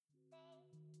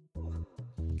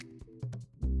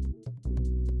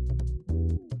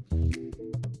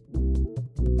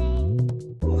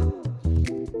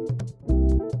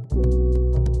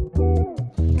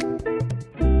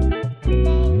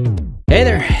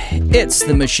It's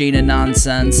the Machine of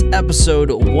Nonsense,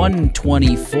 episode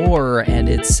 124, and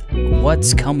it's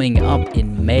what's coming up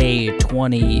in May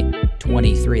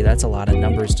 2023. That's a lot of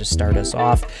numbers to start us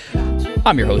off.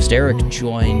 I'm your host, Eric,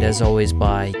 joined as always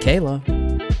by Kayla.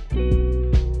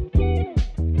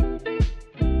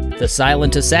 The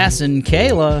silent assassin,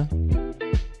 Kayla.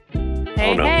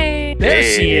 Hey, hey.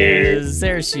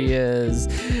 There she is.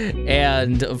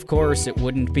 And, of course, it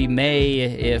wouldn't be May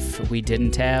if we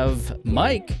didn't have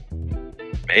Mike.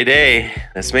 Mayday,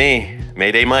 that's me.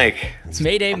 Mayday Mike. It's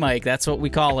Mayday Mike, that's what we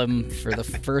call him for the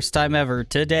first time ever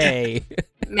today.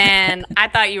 Man, I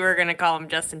thought you were going to call him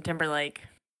Justin Timberlake.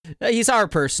 He's our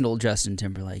personal Justin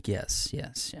Timberlake, yes.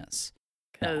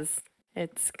 Because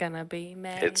it's going to be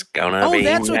May. It's gonna be Oh,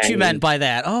 that's what May. you meant by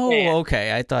that. Oh, Yeah.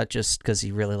 okay. I thought just because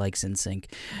he really likes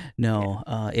NSYNC. No,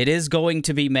 it is going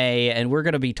to be May, and we're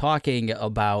going to be talking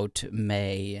about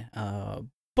May.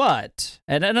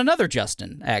 And another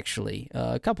Justin, actually.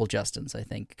 A couple Justins, I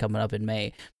think, coming up in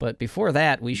May. But before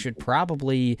that, we should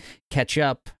probably catch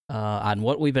up on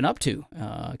what we've been up to.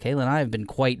 Kayla and I have been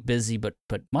quite busy, but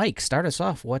Mike, start us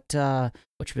off. What you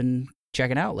been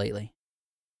checking out lately?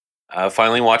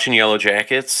 Finally watching Yellow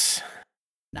Jackets.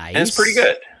 Nice. And it's pretty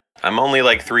good. I'm only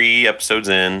like 3 episodes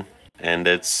in, and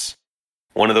it's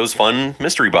one of those fun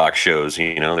mystery box shows.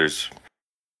 You know, there's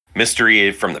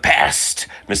mystery from the past,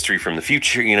 mystery from the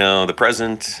future, you know, the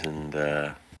present, and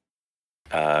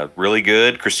really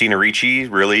good. Christina Ricci,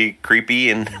 really creepy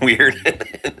and weird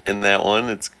in that one.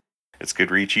 It's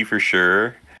good Ricci for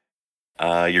sure.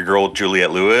 Your girl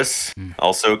Juliette Lewis,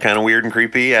 also kind of weird and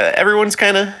creepy. Everyone's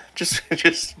kind of just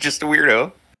a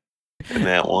weirdo in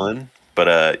that one.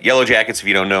 But Yellow Jackets, if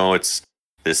you don't know, it's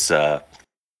this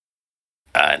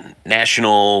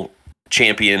national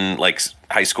champion like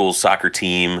high school soccer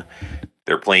team.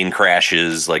 Their plane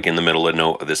crashes like in the middle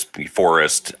of this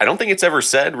forest. I don't think it's ever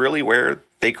said really where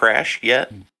they crash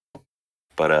yet,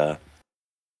 but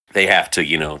they have to,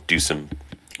 you know, do some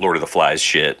Lord of the Flies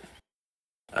shit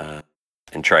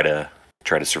and try to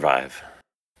survive.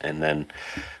 And then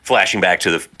flashing back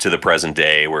to the present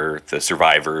day where the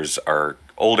survivors are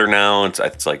older now.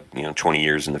 It's like, you know, 20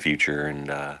 years in the future, and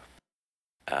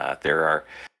there are,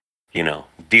 you know,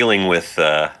 dealing with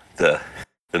the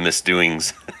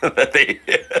misdoings that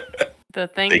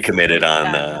they committed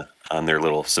on their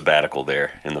little sabbatical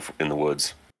there in the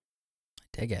woods.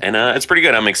 Dig it. And it's pretty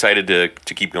good. I'm excited to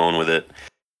keep going with it.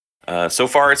 So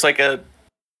far, it's like a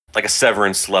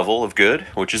Severance level of good,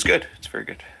 which is good. It's very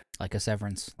good. Like a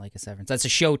Severance. That's a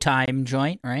Showtime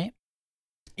joint, right?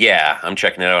 Yeah, I'm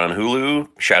checking it out on Hulu.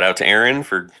 Shout out to Aaron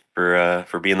for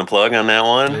being the plug on that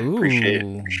one. Ooh.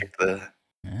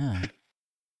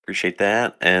 Appreciate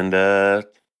that. And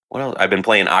what else? I've been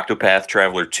playing Octopath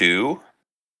Traveler 2.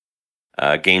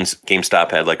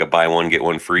 GameStop had like a buy one get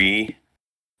one free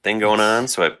thing going on,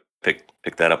 so I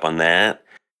picked that up on that.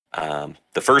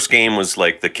 The first game was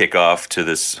like the kickoff to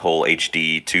this whole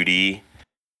HD 2D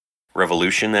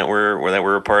revolution that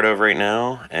we're a part of right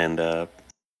now, and the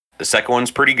second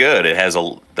one's pretty good. It has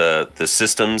the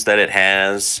systems that it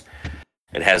has.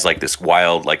 It has like this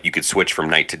wild, like you could switch from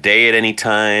night to day at any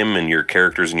time, and your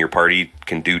characters in your party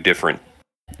can do different.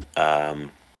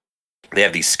 They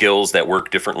have these skills that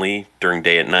work differently during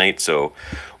day and night. So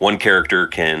one character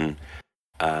can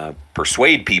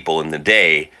persuade people in the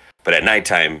day, but at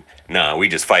nighttime, no, we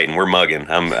just fighting. We're mugging.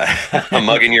 I'm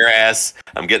mugging your ass.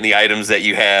 I'm getting the items that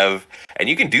you have, and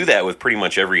you can do that with pretty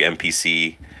much every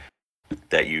NPC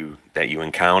that you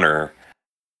encounter.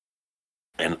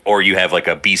 Or you have like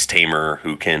a beast tamer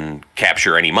who can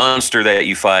capture any monster that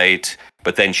you fight,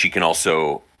 but then she can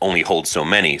also only hold so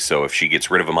many. So if she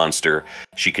gets rid of a monster,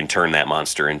 she can turn that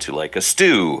monster into like a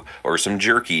stew or some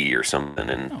jerky or something,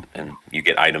 and you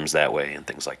get items that way and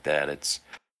things like that. It's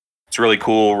really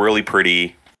cool, really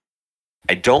pretty.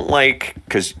 I don't like,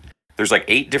 because there's like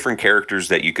 8 different characters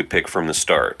that you could pick from the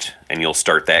start, and you'll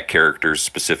start that character's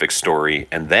specific story,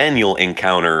 and then you'll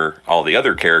encounter all the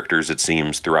other characters, it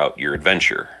seems, throughout your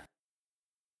adventure.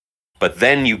 But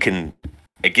then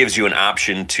it gives you an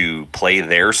option to play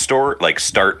their story, like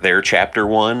start their chapter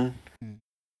 1.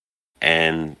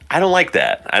 And I don't like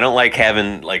that. I don't like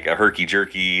having like a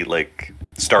herky-jerky, like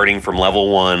starting from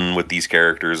level 1 with these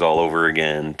characters all over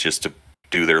again just to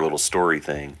do their little story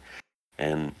thing.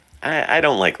 And I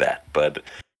don't like that, but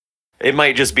it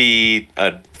might just be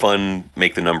a fun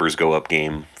make the numbers go up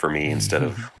game for me instead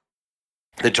of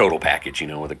the total package, you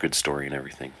know, with a good story and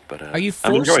everything. But are you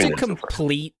forced to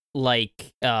complete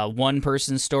like one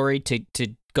person's story to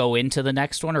go into the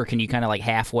next one, or can you kind of like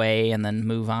halfway and then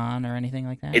move on or anything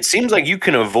like that? It seems like you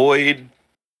can avoid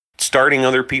starting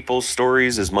other people's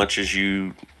stories as much as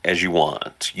you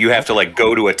want. You have to like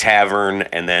go to a tavern,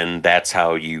 and then that's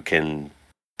how you can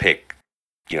pick,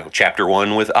 chapter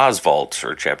 1 with Oswald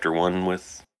or chapter 1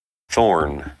 with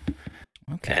Thorn.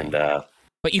 Okay. And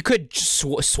but you could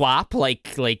swap, like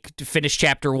finish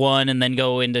chapter 1 and then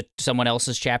go into someone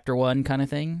else's chapter 1 kind of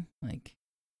thing, like.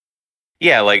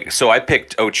 Yeah, like so I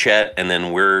picked Ochette, and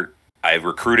then I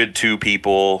recruited 2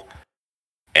 people.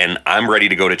 And I'm ready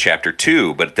to go to chapter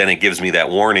 2, but then it gives me that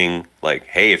warning, like,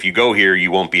 hey, if you go here,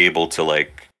 you won't be able to,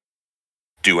 like,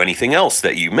 do anything else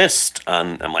that you missed.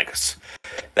 I'm like,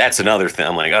 that's another thing.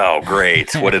 I'm like, oh,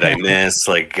 great. What did I miss?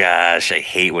 Like, gosh, I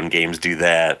hate when games do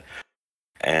that.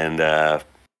 And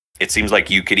it seems like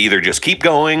you could either just keep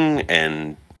going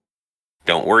and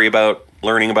don't worry about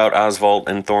learning about Oswald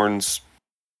and Thorn's,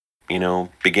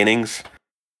 beginnings,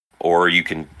 or you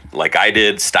can, like I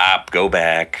did, stop, go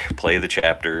back, play the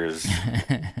chapters,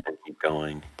 and keep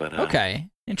going. But okay,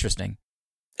 interesting.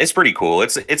 It's pretty cool.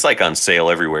 It's like on sale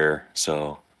everywhere,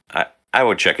 so I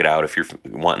would check it out if you're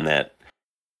wanting that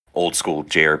old school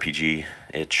JRPG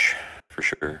itch for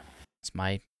sure. It's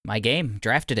my game.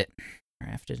 Drafted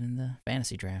in the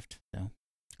fantasy draft. So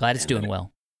glad it's doing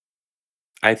well.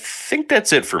 I think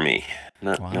that's it for me.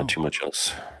 Not too much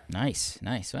else. Nice.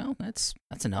 Well, that's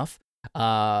enough.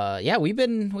 Yeah, we've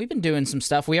been doing some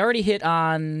stuff. We already hit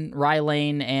on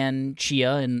Rylane and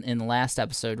Chia in the last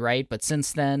episode, right? But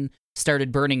since then,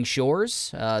 started Burning Shores,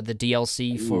 the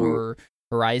DLC for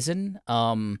Horizon.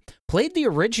 Played the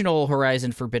original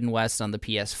Horizon Forbidden West on the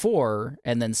PS4,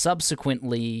 and then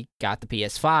subsequently got the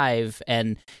PS5,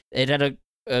 and it had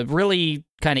a really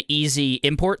kind of easy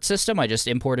import system. I just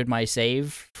imported my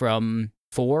save from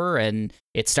 4, and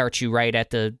it starts you right at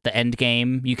the end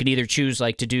game. You can either choose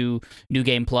like to do New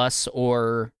Game Plus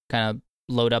or kind of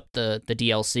load up the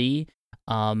DLC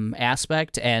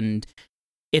aspect, and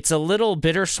it's a little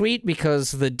bittersweet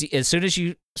because as soon as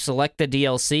you select the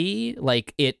DLC,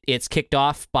 like it's kicked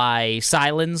off by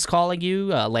Sylens calling you,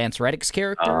 Lance Reddick's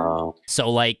character. So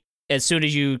like as soon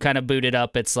as you kind of boot it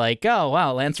up, it's like, oh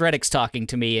wow, Lance Reddick's talking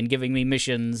to me and giving me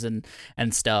missions and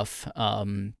stuff.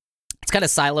 It's kind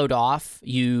of siloed off.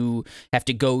 You have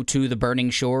to go to the Burning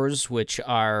Shores, which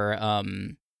are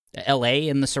L.A.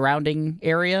 and the surrounding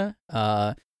area.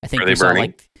 I think are they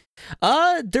burning?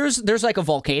 There's like a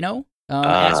volcano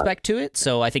aspect to it,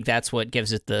 so I think that's what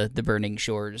gives it the Burning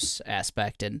Shores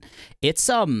aspect, and it's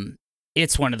one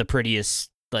of the prettiest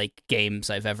like games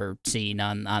I've ever seen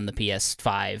on the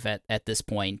PS5 at this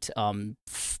point.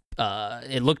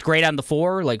 It looked great on the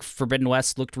 4. Like Forbidden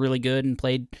West looked really good and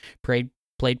played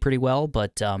pretty well,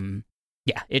 but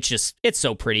yeah, it's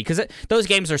so pretty because those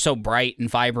games are so bright and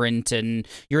vibrant, and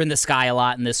you're in the sky a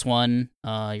lot in this one.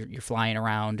 You're flying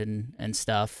around and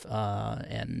stuff,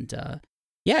 and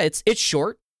yeah, it's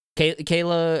short.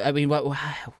 Kayla, I mean, what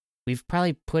we've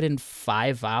probably put in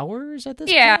 5 hours at this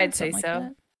point. Yeah, I'd say so.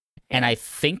 Like and I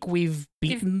think we've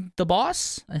beaten the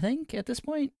boss, I think, at this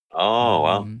point. Oh,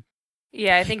 wow.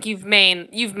 Yeah, I think you've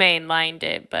mainlined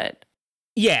it, but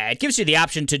yeah, it gives you the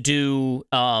option to do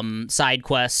side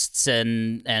quests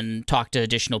and talk to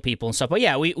additional people and stuff. But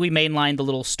yeah, we mainlined the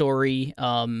little story.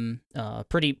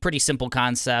 Pretty simple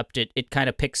concept. It kind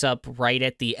of picks up right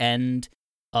at the end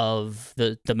of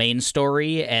the main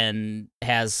story and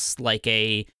has like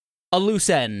a loose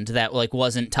end that like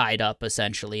wasn't tied up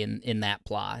essentially in that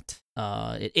plot.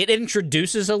 It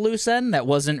introduces a loose end that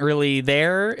wasn't really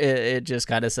there. It just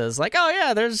kind of says like, oh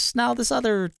yeah, there's now this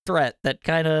other threat that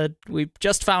kind of we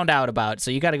just found out about. So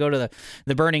you got to go to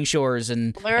the Burning Shores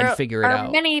and figure it out. There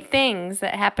are many things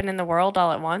that happen in the world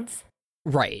all at once.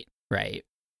 Right.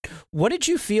 What did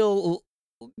you feel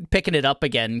picking it up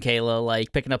again, Kayla?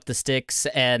 Like picking up the sticks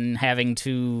and having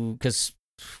to, because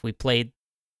we played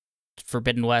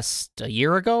Forbidden West a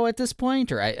year ago at this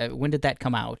point, or when did that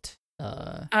come out?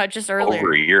 Just earlier.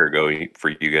 Over a year ago for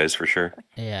you guys, for sure.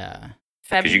 Yeah.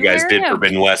 Because you guys did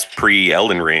Forbidden West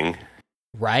pre-Elden Ring.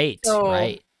 Right.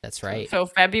 That's right. So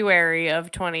February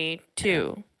of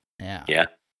 22. Yeah.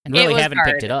 And really haven't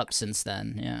picked it up since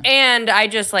then. Yeah. And I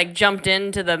just like jumped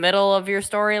into the middle of your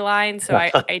storyline, so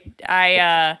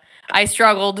I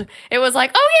struggled. It was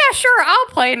like, oh yeah, sure, I'll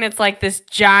play, and it's like this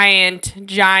giant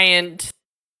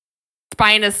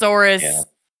Spinosaurus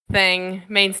thing,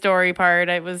 main story part.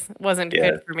 It wasn't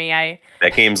good for me.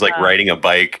 That game's like riding a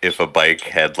bike if a bike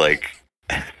had like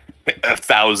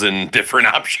 1,000 different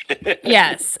options.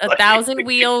 Yes, 1,000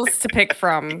 wheels to pick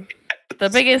from. The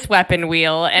biggest weapon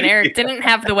wheel, and Eric didn't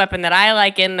have the weapon that I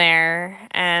like in there,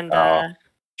 and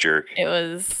jerk. It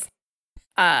was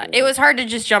It was hard to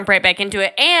just jump right back into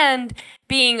it. And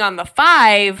being on the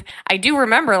 5, I do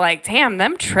remember like, damn,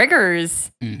 them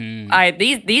triggers. Mm-hmm.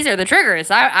 These are the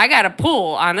triggers. I got a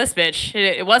pull on this bitch.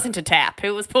 It wasn't a tap.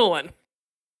 It was pulling.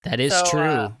 That is So,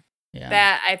 true. Yeah.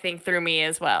 That I think threw me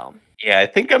as well. Yeah, I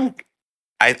think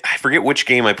I forget which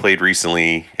game I played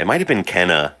recently. It might have been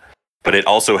Kenna, but it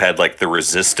also had like the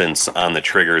resistance on the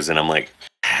triggers, and I'm like,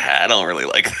 I don't really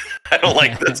like I don't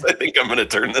like this. I think I'm gonna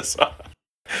turn this off.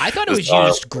 I thought it was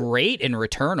used great in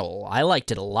Returnal. I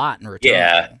liked it a lot in Returnal.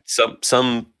 Yeah,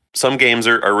 some games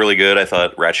are really good. I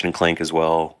thought Ratchet and Clank as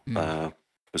well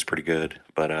was pretty good.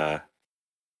 But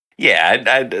yeah,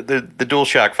 the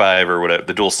DualShock 5 or whatever,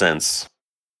 the DualSense,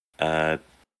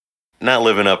 not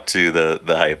living up to the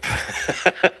hype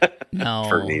No.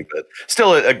 for me, but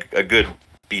still a good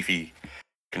beefy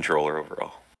controller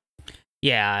overall.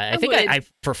 Yeah, I think I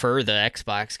prefer the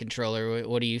Xbox controller.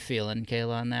 What are you feeling,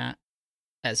 Kayla, on that?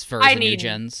 As far as the new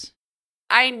gens?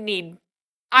 I'm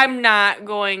not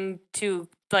going to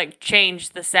like change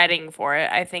the setting for it.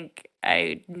 I think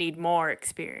I need more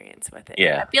experience with it.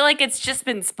 Yeah. I feel like it's just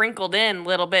been sprinkled in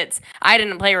little bits. I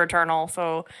didn't play Returnal,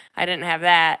 so I didn't have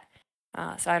that.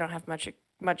 So I don't have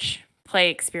much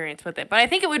play experience with it. But I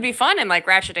think it would be fun in like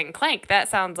Ratchet and Clank. That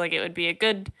sounds like it would be a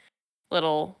good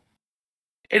little...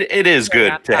 It is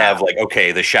good to have like,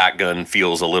 okay, the shotgun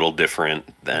feels a little different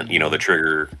than, the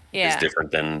trigger is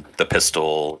different than the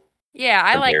pistol. Yeah,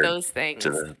 I like those things.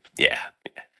 Yeah.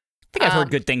 I think I've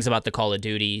heard good things about the Call of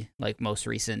Duty, like most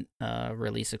recent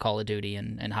release of Call of Duty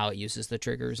and how it uses the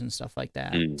triggers and stuff like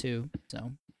that too.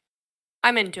 So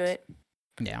I'm into it.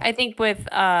 Yeah. I think with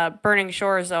Burning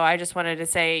Shores, though, I just wanted to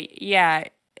say, yeah,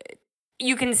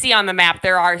 you can see on the map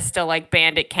there are still like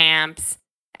bandit camps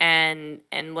and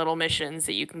little missions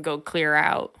that you can go clear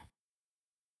out.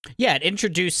 Yeah, it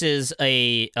introduces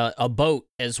a boat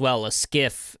as well, a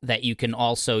skiff that you can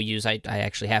also use. I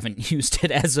actually haven't used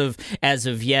it as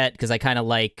of yet because I kind of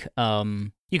like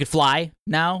you could fly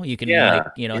now. You can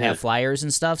have flyers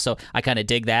and stuff. So I kind of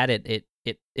dig that.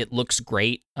 It looks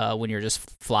great when you're just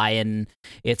flying.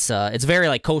 It's very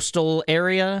like coastal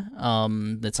area.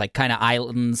 It's like kind of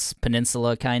islands,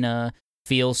 peninsula kind of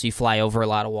feel. So you fly over a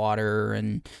lot of water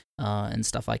and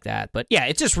stuff like that. But yeah,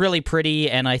 it's just really pretty,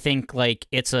 and I think like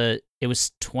it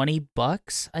was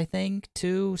 $20, I think,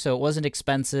 too. So it wasn't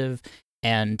expensive,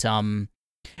 and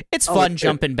it's fun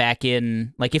jumping back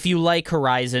in. Like if you like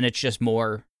Horizon, it's just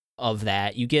more of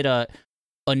that. You get a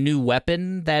new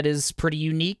weapon that is pretty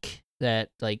unique, that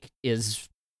like is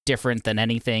different than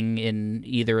anything in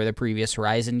either of the previous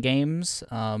Horizon games.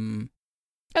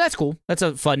 And that's cool. That's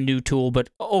a fun new tool, but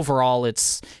overall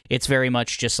it's very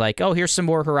much just like, oh, here's some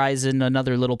more Horizon,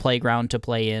 another little playground to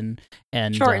play in,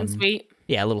 and short and sweet.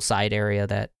 Yeah, a little side area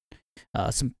that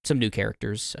some new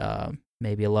characters,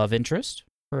 maybe a love interest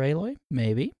for Aloy,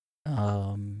 maybe.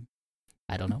 I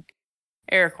don't know.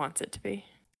 Eric wants it to be.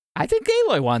 I think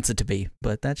Aloy wants it to be,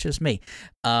 but that's just me.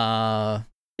 Yeah.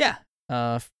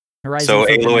 Horizon. So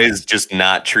Aloy is just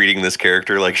not treating this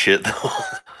character like shit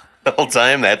the whole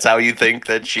time. That's how you think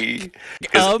that she?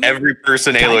 Because every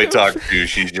person Aloy talks to,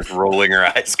 she's just rolling her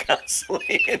eyes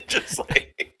constantly and just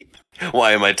like,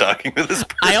 why am I talking to this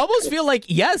person? I almost feel like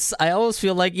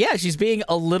yeah, she's being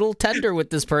a little tender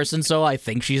with this person, so I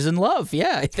think she's in love.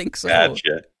 Yeah, I think so.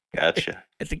 Gotcha.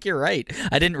 I think you're right.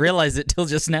 I didn't realize it till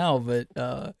just now, but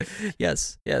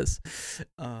yes.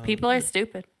 People are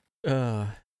stupid.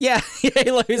 Yeah,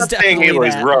 Aloy's saying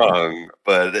Aloy's wrong,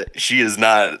 but she is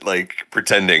not like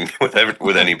pretending with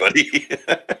anybody.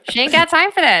 She ain't got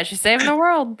time for that. She's saving the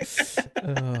world.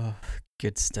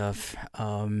 Good stuff.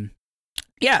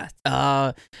 Yeah.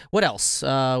 What else?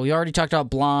 We already talked about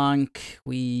Blanc.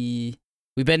 We've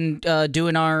been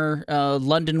doing our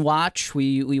London watch.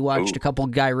 We watched a couple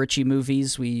Guy Ritchie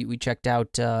movies. We checked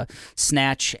out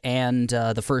Snatch and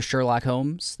the first Sherlock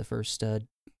Holmes, the first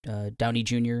Downey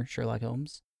Jr. Sherlock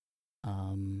Holmes.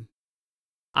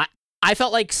 I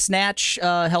felt like Snatch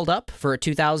held up for a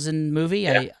 2000 movie.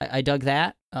 Yeah. I dug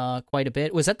that quite a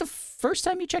bit. Was that the first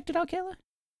time you checked it out, Kayla?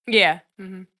 Yeah.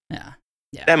 Mm-hmm. Yeah.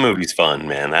 That movie's fun,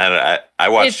 man. I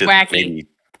watched it maybe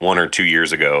 1 or 2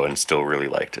 years ago and still really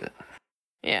liked it.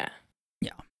 Yeah.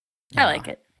 I like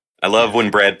it. I love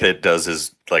when Brad Pitt does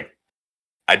his like.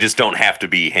 I just don't have to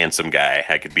be handsome guy.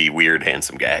 I could be weird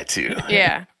handsome guy too.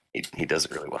 Yeah. He does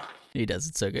it really well. He does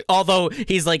it so good. Although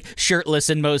he's like shirtless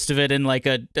in most of it and like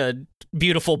a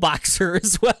beautiful boxer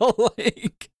as well.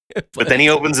 But then he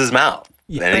opens his mouth.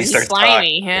 Yeah. Then he starts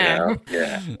slimy, talking.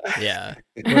 Yeah.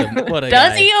 What a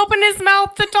Does guy. he open his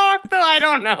mouth to talk though? I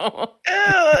don't know.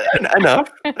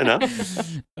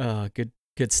 Enough. Oh,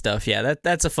 good stuff. Yeah,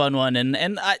 that's a fun one,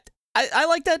 and I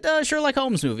like that Sherlock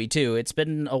Holmes movie too. It's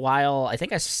been a while. I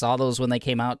think I saw those when they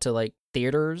came out to like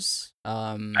theaters.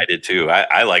 I did too.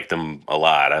 I liked them a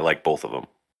lot. I like both of them.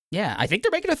 Yeah, I think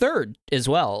they're making a third as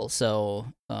well. So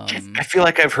I feel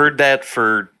like I've heard that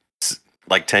for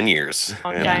like 10 years.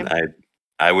 Long and time.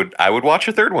 I would watch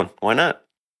a third one. Why not?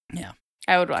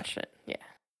 I would watch it. Yeah.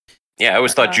 Yeah, I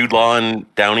always thought Jude Law and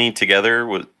Downey together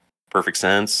was perfect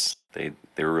sense. They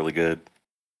were really good.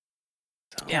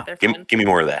 So, Yeah. They're give fun. me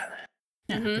more of that.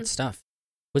 yeah, Mhm. good stuff.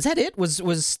 Was that it? Was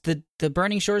the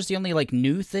Burning Shores the only like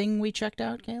new thing we checked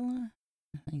out, Kayla?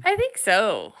 I think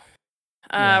so.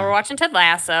 Yeah. We're watching Ted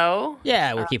Lasso.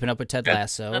 Yeah, we're keeping up with Ted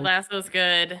Lasso. Ted Lasso's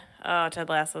good. Oh, Ted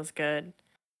Lasso's good.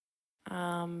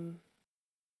 We're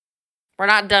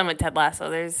not done with Ted Lasso.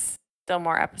 There's still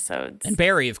more episodes. And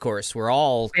Barry, of course. We're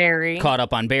all Barry. caught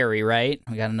up on Barry, right?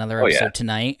 We got another Oh, yeah. episode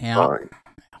tonight. Yeah. Oh,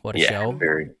 What a yeah, show.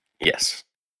 Barry. Yes.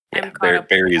 I'm Yeah, caught up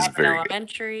Barry with is Abbott very good.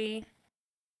 Elementary.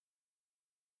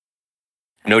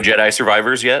 No Jedi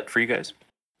survivors yet for you guys?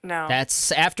 No.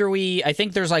 That's after I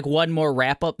think there's like one more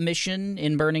wrap-up mission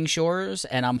in Burning Shores,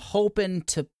 and I'm hoping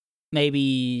to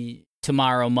maybe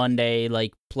tomorrow, Monday,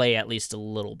 like play at least a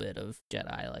little bit of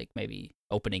Jedi, like maybe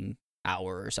opening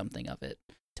hour or something of it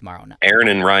tomorrow night. Aaron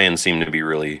and Ryan seem to be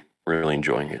really, really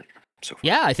enjoying it so far.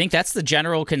 Yeah, I think that's the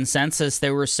general consensus.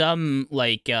 There were some,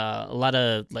 like, a lot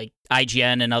of, like,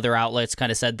 IGN and other outlets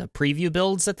kind of said the preview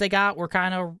builds that they got were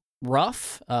kind of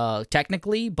rough,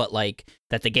 technically, but, like,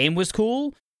 that the game was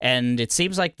cool. And it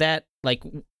seems like that, like,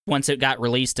 once it got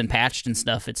released and patched and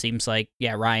stuff, it seems like,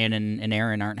 yeah, Ryan and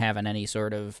Aaron aren't having any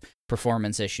sort of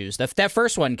performance issues. That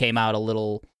first one came out a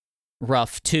little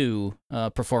rough, too,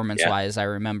 performance-wise, I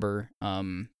remember.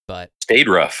 But Stayed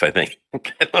rough, I think.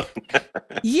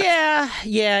 yeah,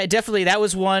 definitely. That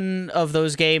was one of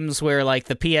those games where like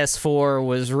the PS4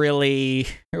 was really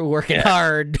working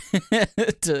hard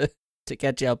to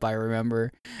catch up. I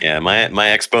remember. Yeah, my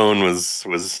Xbone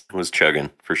was chugging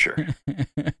for sure.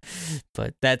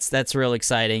 But that's real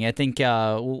exciting. I think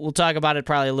we'll talk about it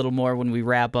probably a little more when we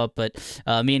wrap up. But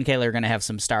me and Kayla are gonna have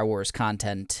some Star Wars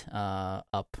content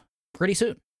up pretty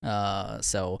soon.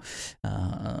 So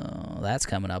that's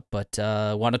coming up. But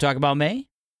want to talk about May?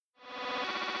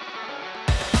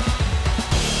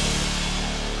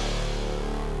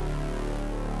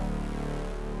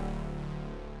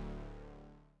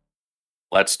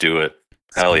 Let's do it.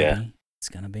 Hell yeah. It's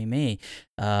gonna be me.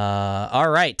 All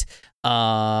right.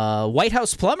 White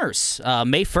House Plumbers,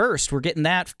 May 1st. We're getting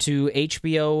that to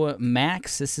HBO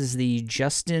Max. This is the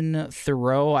Justin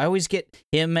Theroux. I always get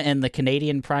him and the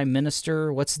Canadian Prime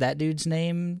Minister. What's that dude's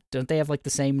name? Don't they have like the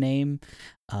same name?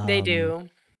 They do.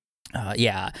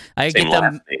 Yeah. I Same get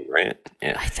them. last name, right?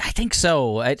 Yeah. I think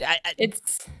so.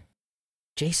 It's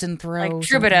Jason Theroux. like something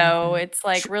Troubadour. that. It's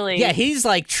like really. Yeah, he's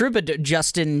like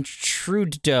Justin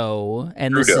Trudeau,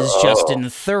 and this Trudeau. is Justin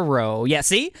Theroux. Yeah,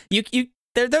 see,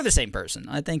 they're the same person.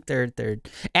 I think they're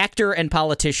actor and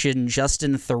politician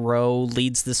Justin Theroux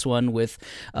leads this one with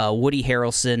Woody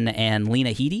Harrelson and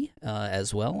Lena Headey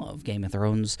as well of Game of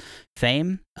Thrones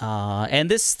fame. And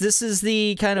this is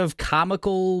the kind of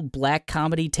comical black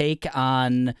comedy take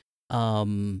on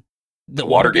the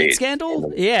Watergate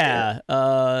scandal. Yeah.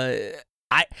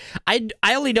 I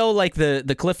only know like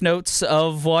the cliff notes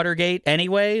of Watergate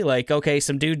anyway. Like, okay,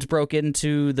 some dudes broke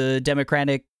into the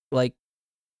Democratic like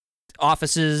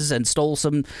offices and stole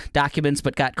some documents,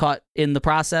 but got caught in the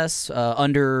process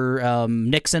under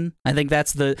Nixon. I think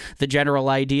that's the general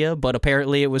idea. But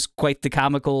apparently, it was quite the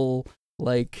comical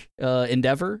like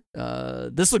endeavor.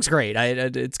 This looks great.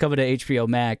 It's coming to HBO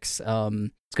Max. It's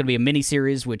gonna be a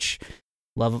miniseries, which.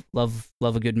 Love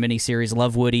a good miniseries.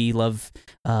 Love Woody. Love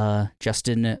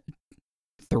Justin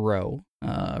Theroux.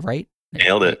 Right?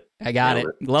 Nailed it. I got Nailed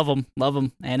it. Love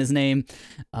him, and his name.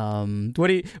 What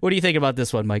do you think about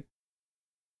this one, Mike?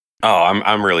 Oh,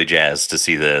 I'm really jazzed to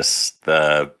see this.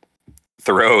 The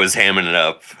Theroux is hamming it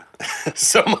up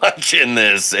so much in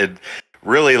this. It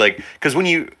really like because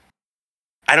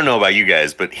I don't know about you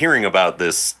guys, but hearing about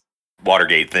this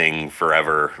Watergate thing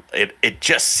forever, it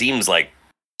just seems like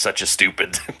such a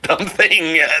stupid, dumb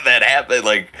thing that happened.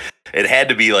 Like it had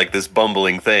to be like this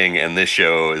bumbling thing, and this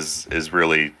show is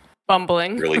really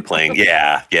bumbling, really playing.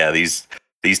 Yeah. These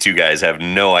two guys have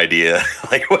no idea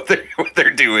like what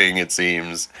they're doing. It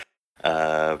seems,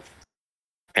 yeah,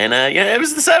 it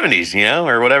was the 70s,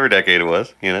 or whatever decade it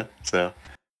was, So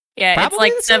yeah, Probably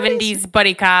it's the like 70s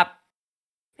buddy cop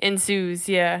ensues.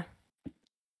 Yeah.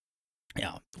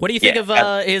 Yeah. What do you think of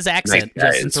his accent,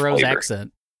 nice Justin guy's Theroux's flavor.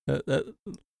 accent?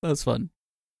 That's fun.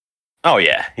 Oh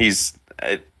yeah, he's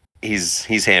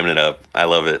hamming it up. I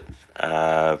love it.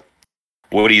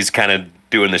 Woody's kind of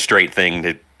doing the straight thing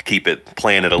keep it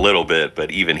planted a little bit,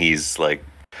 but even he's like,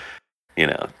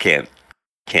 can't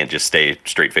just stay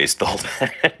straight faced the whole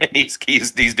time. he's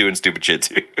doing stupid shit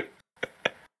too.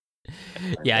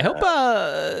 Yeah, I hope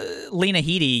Lena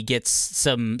Headey gets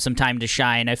some time to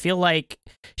shine. I feel like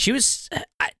she was.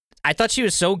 I thought she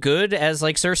was so good as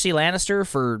like Cersei Lannister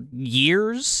for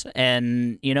years,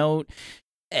 and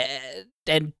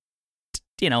that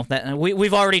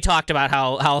we've already talked about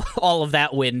how all of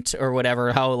that went or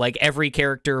whatever. How like every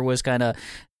character was kind of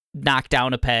knocked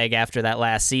down a peg after that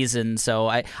last season. So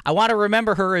I want to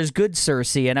remember her as good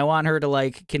Cersei, and I want her to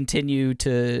like continue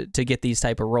to get these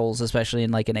type of roles, especially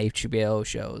in like an HBO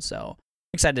show. So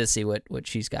excited to see what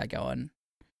she's got going.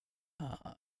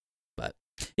 But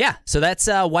yeah, so that's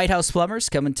White House Plumbers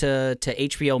coming to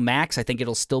HBO Max. I think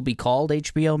it'll still be called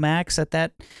HBO Max at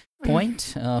that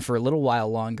point for a little while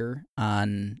longer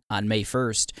on May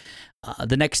 1st.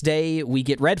 The next day, we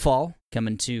get Redfall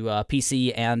coming to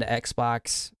PC and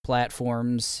Xbox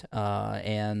platforms,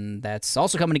 and that's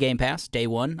also coming to Game Pass, day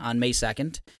one on May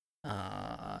 2nd.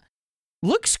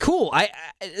 Looks cool.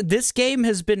 This game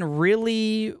has been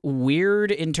really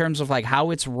weird in terms of like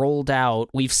how it's rolled out.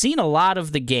 We've seen a lot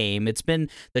of the game.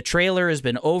 The trailer has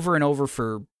been over and over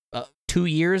for 2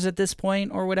 years at this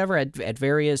point or whatever at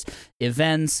various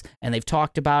events, and they've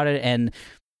talked about it, and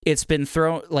it's been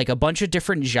thrown, like a bunch of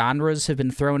different genres have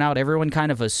been thrown out. Everyone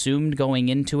kind of assumed going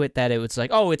into it that it was like,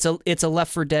 oh, it's a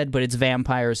Left 4 Dead, but it's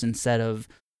vampires instead of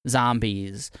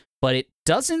zombies. But it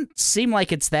doesn't seem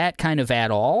like it's that kind of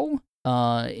at all.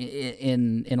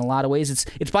 In a lot of ways,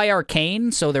 it's by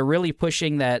Arcane, so they're really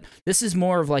pushing that this is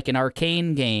more of like an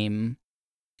Arcane game.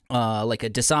 Like a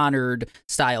Dishonored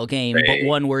style game, Prey. but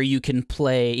one where you can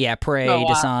play, Prey, Co-op.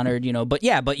 Dishonored, but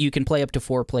you can play up to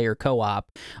 4-player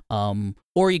co-op,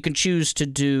 or you can choose to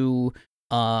do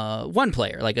 1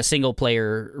 player, like a single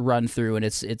player run through, and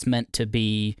it's meant to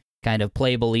be kind of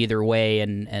playable either way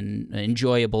and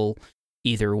enjoyable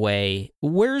either way.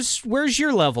 Where's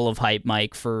your level of hype,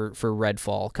 Mike, for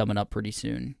Redfall coming up pretty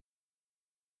soon?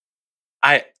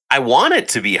 I want it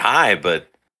to be high, but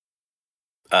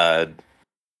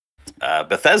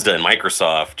Bethesda and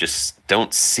Microsoft just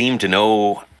don't seem to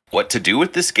know what to do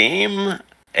with this game,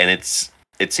 and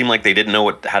it seemed like they didn't know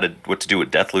what to do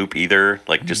with Deathloop either.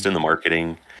 Like just in the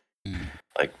marketing,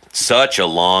 like such a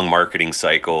long marketing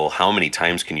cycle. How many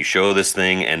times can you show this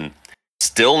thing and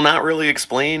still not really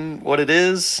explain what it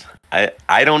is?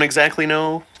 I don't exactly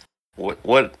know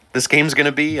what this game's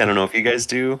gonna be. I don't know if you guys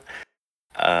do,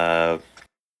 but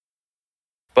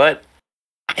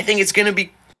I think it's gonna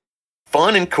be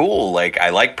fun and cool. Like I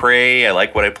like Prey. I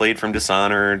like what I played from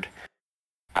Dishonored.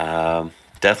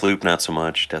 Deathloop, not so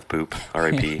much. Deathpoop,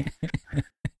 R.I.P.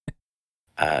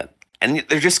 And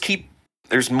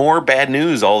there's more bad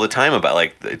news all the time about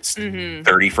like it's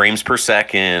 30 frames per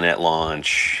second at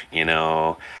launch.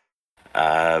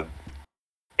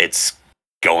 It's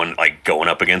going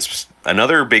up against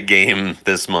another big game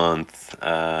this month.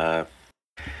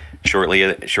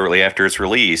 Shortly after its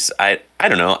release. I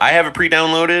don't know. I have it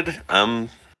pre-downloaded.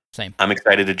 Same. I'm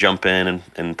excited to jump in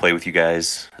and play with you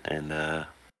guys, and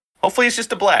hopefully it's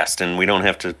just a blast and we don't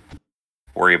have to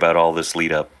worry about all this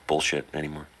lead up bullshit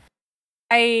anymore.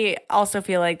 I also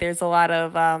feel like there's a lot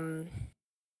of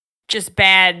just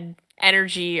bad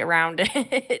energy around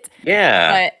it.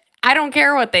 Yeah. But I don't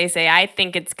care what they say. I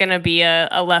think it's gonna be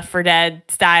a Left 4 Dead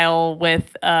style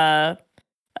with a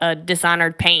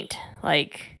Dishonored paint.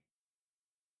 Like,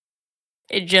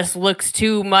 it just looks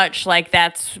too much like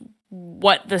that's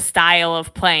what the style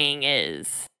of playing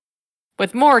is.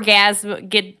 With more gadgets and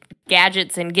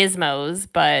gizmos,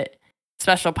 but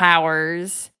special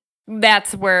powers.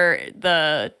 That's where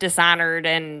the Dishonored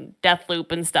and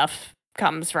Deathloop and stuff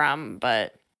comes from,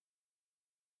 but...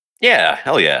 Yeah,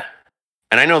 hell yeah.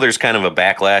 And I know there's kind of a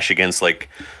backlash against like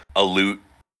a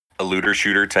looter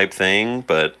shooter type thing,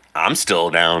 but I'm still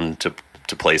down to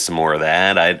play some more of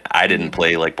that. I didn't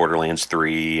play like Borderlands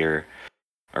 3 or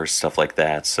stuff like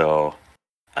that, so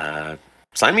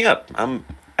sign me up.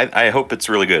 I hope it's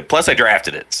really good. Plus I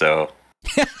drafted it, so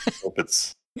hope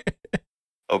it's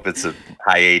a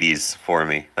high 80s for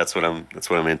me. That's what I'm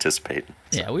anticipating.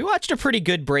 So. Yeah, we watched a pretty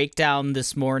good breakdown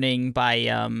this morning by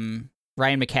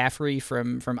Ryan McCaffrey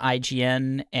from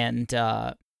IGN, and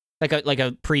like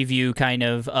a preview kind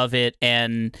of it,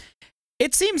 and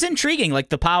it seems intriguing. Like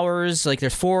the powers, like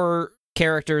there's 4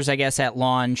 characters, I guess, at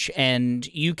launch, and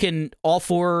you can all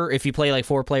 4, if you play like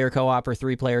 4-player co-op or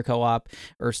 3-player co-op,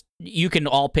 or you can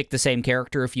all pick the same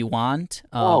character if you want,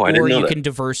 I didn't know you that. can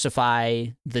diversify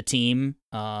the team,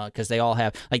 because they all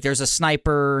have, like, there's a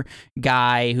sniper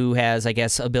guy who has, I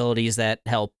guess, abilities that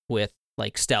help with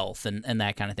like stealth and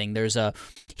that kind of thing. There's a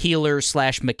healer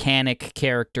 / mechanic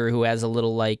character who has a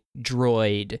little like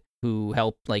droid who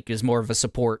is more of a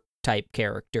support type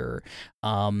character.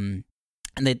 And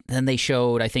then they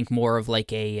showed, I think, more of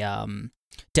like a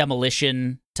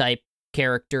demolition type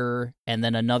character, and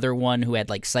then another one who had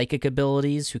like psychic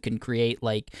abilities, who can create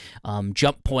like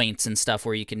jump points and stuff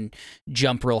where you can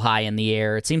jump real high in the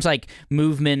air. It seems like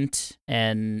movement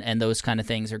and those kind of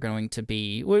things are going to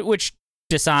be, which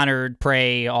Dishonored,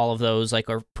 Prey, all of those like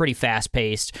are pretty fast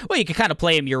paced. Well, you can kind of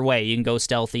play them your way. You can go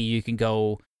stealthy, you can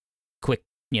go quick,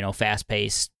 fast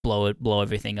paced, blow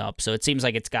everything up. So it seems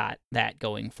like it's got that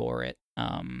going for it.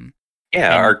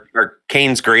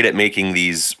 Arcane's great at making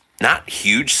these not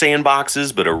huge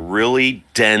sandboxes, but a really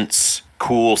dense,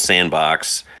 cool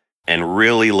sandbox, and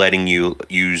really letting you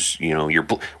use,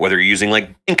 whether you're using like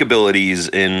blink abilities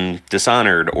in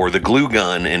Dishonored or the glue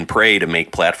gun in Prey to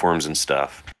make platforms and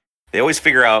stuff. They always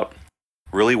figure out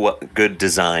really what good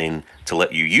design to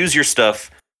let you use your stuff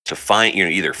to find,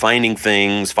 either finding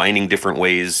things, finding different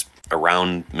ways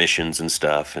around missions and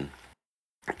stuff. And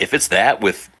if it's that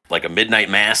with like a Midnight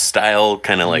Mass style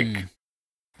kind of like,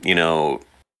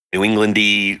 New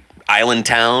England-y island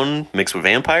town mixed with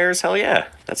vampires, hell yeah,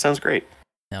 that sounds great.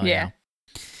 Oh, yeah.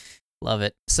 Love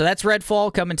it. So that's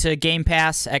Redfall coming to Game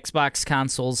Pass, Xbox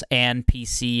consoles, and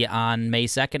PC on May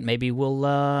 2nd. Maybe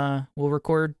we'll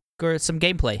record some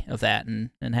gameplay of that and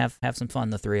have some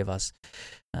fun, the three of us.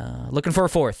 Looking for a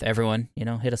fourth, everyone.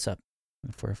 Hit us up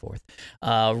for a fourth.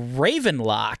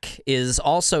 Ravenlock is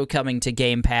also coming to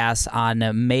Game Pass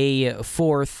on May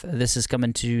 4th. This is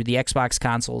coming to the Xbox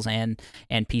consoles and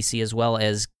PC as well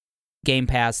as Game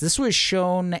Pass. This was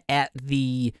shown at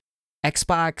the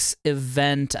Xbox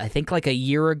event, I think like a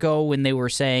year ago, when they were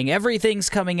saying everything's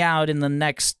coming out in the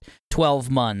next 12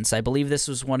 months. I believe this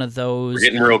was one of those. We're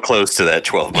getting real close to that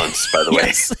 12 months, by the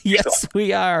way. Yes,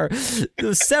 we are.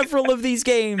 Several of these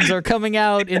games are coming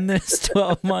out in this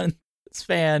 12 months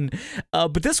span.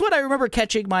 But this one I remember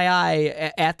catching my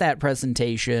eye at that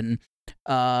presentation.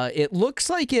 It looks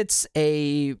like it's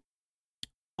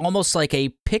almost like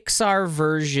a Pixar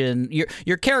version.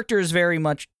 Your character is very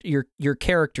much your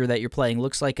character that you're playing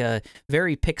looks like a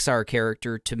very Pixar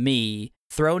character to me,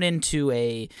 thrown into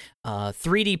a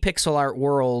 3D pixel art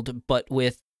world, but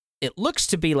with it looks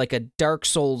to be like a Dark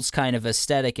Souls kind of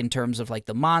aesthetic in terms of like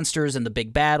the monsters and the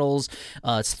big battles.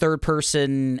 It's third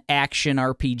person action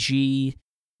RPG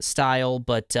style,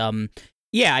 but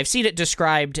yeah, I've seen it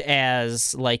described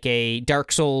as like a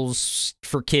Dark Souls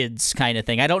for kids kind of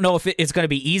thing. I don't know if it's going to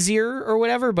be easier or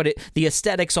whatever, but the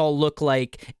aesthetics all look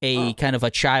like a kind of a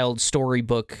child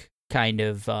storybook kind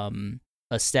of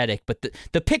aesthetic. But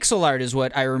the pixel art is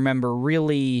what I remember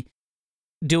really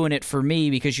doing it for me,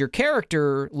 because your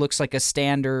character looks like a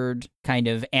standard kind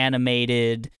of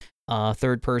animated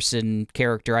third-person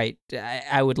character.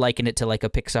 I would liken it to like a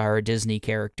Pixar or Disney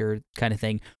character kind of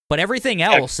thing. But everything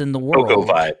else in the world... Coco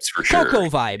vibes, for sure. Coco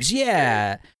vibes,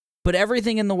 yeah. But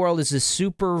everything in the world is this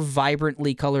super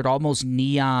vibrantly colored, almost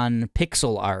neon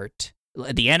pixel art.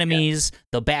 The enemies,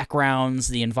 the backgrounds,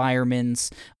 the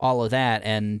environments, all of that.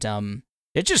 And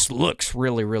it just looks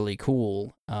really, really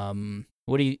cool.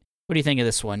 What do you think of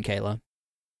this one, Kayla?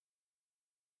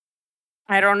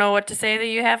 I don't know what to say that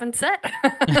you haven't said.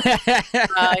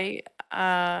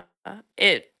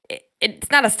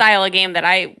 It's not a style of game that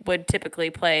I would typically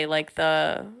play, like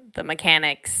the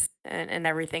mechanics and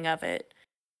everything of it.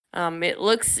 It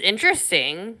looks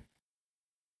interesting.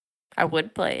 I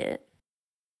would play it.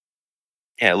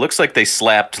 Yeah, it looks like they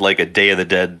slapped like a Day of the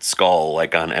Dead skull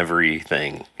like on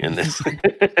everything in this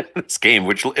this game,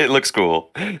 which it looks cool.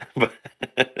 But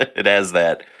it has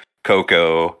that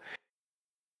Coco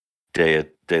De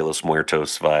los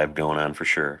Muertos vibe going on for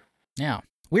sure. Yeah.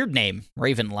 Weird name,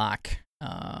 Ravenlock.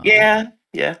 Yeah.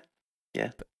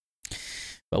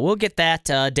 But we'll get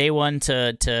that day one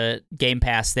to Game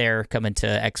Pass there, coming to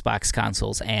Xbox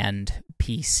consoles and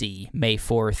PC, May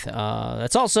 4th.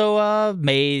 That's also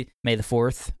May the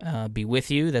 4th be with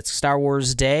you. That's Star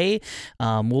Wars Day.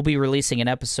 We'll be releasing an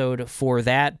episode for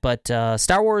that. But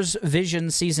Star Wars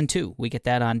Vision Season 2, we get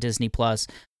that on Disney Plus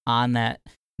on that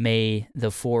May the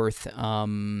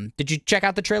 4th. Did you check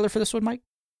out the trailer for this one, Mike?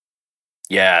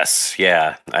 Yes,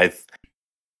 yeah.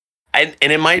 And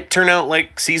it might turn out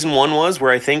like season 1 was,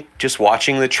 where I think just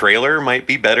watching the trailer might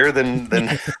be better than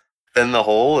the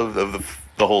whole of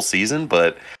the whole season.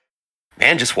 But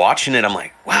man, just watching it, I'm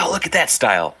like, wow, look at that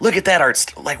style, look at that art.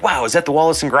 Like, wow, is that the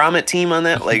Wallace and Gromit team on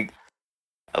that? like,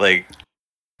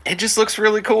 it just looks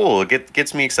really cool. It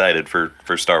gets me excited for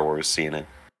Star Wars, seeing it.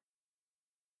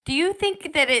 Do you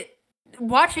think that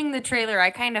watching the trailer,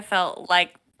 I kind of felt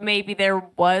like maybe there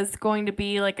was going to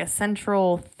be like a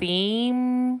central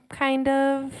theme, kind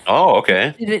of. Oh,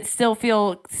 okay. Did it still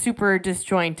feel super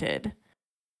disjointed?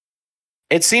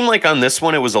 It seemed like on this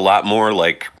one, it was a lot more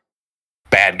like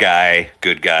bad guy,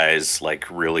 good guys, like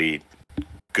really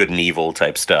good and evil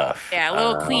type stuff. Yeah, a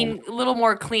little clean, a little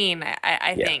more clean.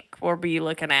 I Yeah. think we'll be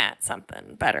looking at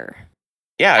something better.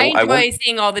 Yeah, I enjoy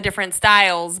seeing all the different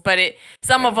styles, but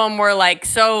some of them were like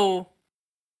so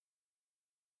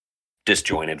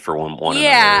disjointed for one another.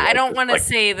 Yeah, I like- don't want to like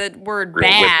say the word real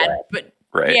bad, whiplash. but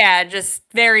right. yeah, just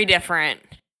very different.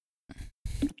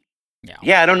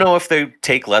 Yeah, I don't know if they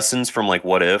take lessons from like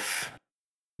What If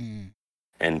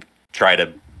and try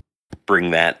to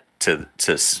bring that to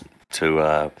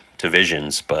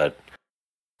Visions, but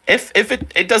if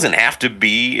it doesn't have to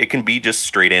be, it can be just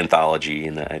straight anthology,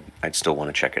 and I'd still want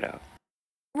to check it out.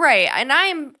 Right, and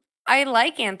I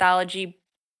like anthology,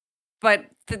 but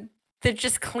they're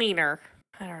just cleaner.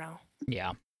 I don't know.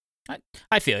 Yeah,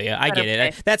 I feel you. I Better get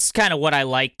it. play. That's kind of what I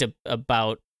liked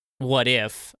about What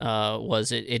If.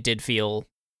 Was it did feel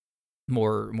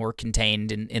more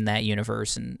contained in that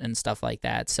universe and stuff like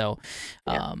that. So,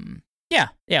 yeah,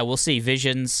 we'll see.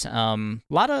 Visions.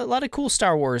 Lot of cool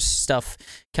Star Wars stuff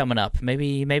coming up.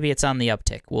 Maybe it's on the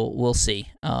uptick. We'll see.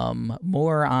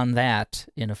 More on that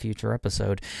in a future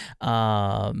episode.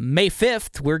 May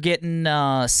 5th, we're getting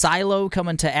Silo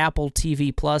coming to Apple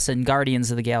TV Plus and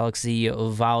Guardians of the Galaxy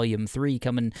Volume 3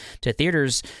 coming to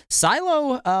theaters.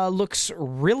 Silo looks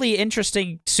really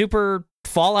interesting. Super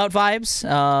Fallout vibes.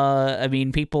 I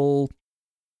mean, people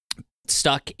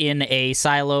stuck in a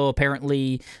silo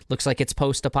apparently looks like it's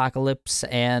post-apocalypse,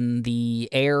 and the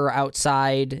air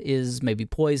outside is maybe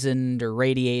poisoned or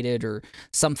radiated or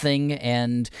something,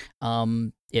 and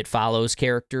it follows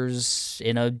characters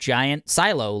in a giant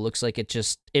silo. Looks like it's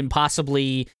just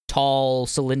impossibly tall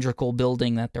cylindrical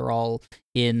building that they're all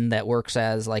in that works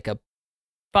as like a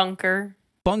Bunker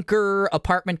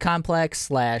apartment complex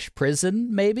 /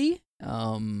 prison, maybe.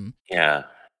 Yeah.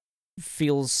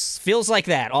 Feels like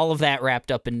that. All of that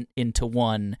wrapped up into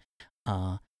one.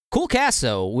 Cool cast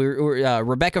though. We're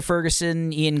Rebecca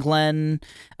Ferguson, Ian Glenn,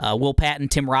 Will Patton,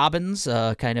 Tim Robbins.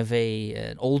 Kind of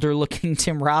an older looking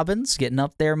Tim Robbins, getting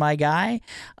up there, my guy.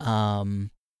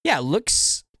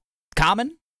 Looks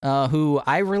Common, who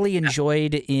I really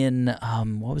enjoyed in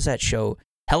what was that show?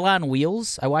 Hell on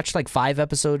Wheels. I watched like 5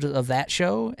 episodes of that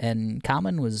show, and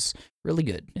Common was really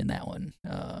good in that one.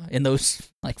 In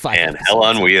those like 5 And episodes. Hell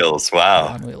on Wheels. Wow.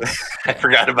 Hell on Wheels. I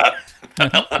forgot about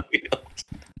Hell on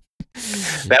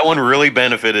Wheels. That one really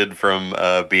benefited from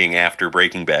being after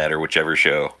Breaking Bad or whichever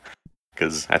show,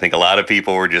 because I think a lot of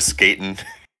people were just skating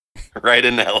right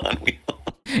into Hell on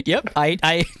Wheels. Yep, I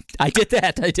did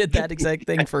that. I did that exact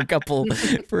thing for a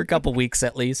couple weeks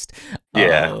at least.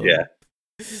 Yeah.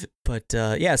 But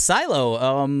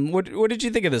Silo. What did you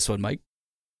think of this one, Mike?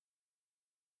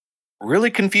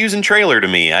 Really confusing trailer to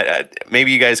me. I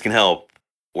maybe you guys can help.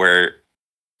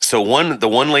 The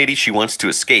one lady, she wants to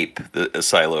escape the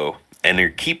silo, and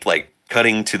they keep like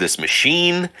cutting to this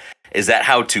machine. Is that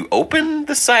how to open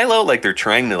the silo? Like they're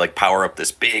trying to like power up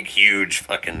this big, huge,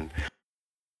 fucking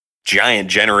giant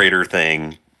generator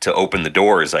thing to open the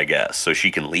doors, I guess, so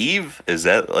she can leave. Is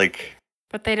that like?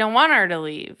 But they don't want her to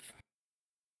leave.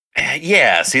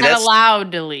 Yeah. See, Not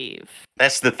allowed to leave.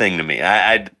 That's the thing to me.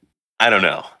 I don't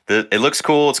know. It looks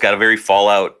cool. It's got a very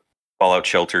Fallout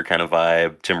Shelter kind of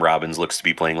vibe. Tim Robbins looks to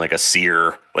be playing like a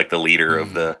seer, like the leader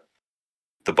of the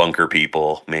bunker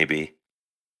people, maybe.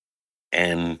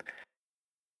 And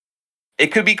it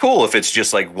could be cool if it's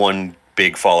just like one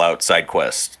big Fallout side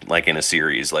quest, like in a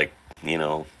series. Like, you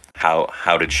know,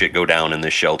 how did shit go down in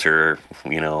this shelter?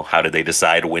 You know, how did they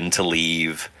decide when to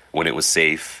leave, when it was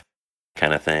safe,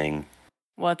 kind of thing.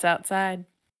 What's outside?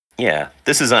 Yeah,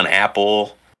 this is on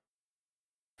Apple.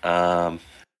 I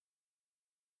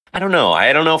don't know.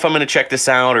 I don't know if I'm going to check this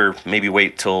out or maybe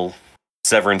wait till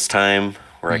Severance time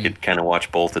where I could kind of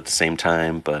watch both at the same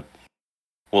time, but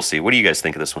we'll see. What do you guys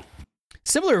think of this one?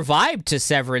 Similar vibe to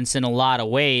Severance in a lot of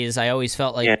ways. I always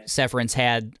felt like Severance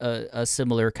had a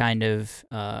similar kind of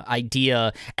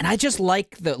idea, and I just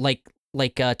like the like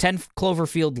 10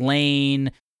 Cloverfield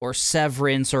Lane or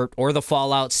Severance or the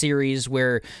Fallout series,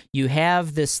 where you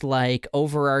have this like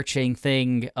overarching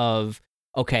thing of,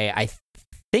 okay, I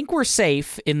think we're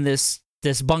safe in this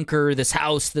bunker, this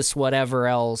house, this whatever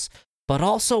else, but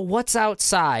also what's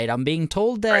outside. I'm being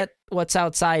told that what's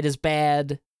outside is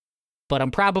bad, but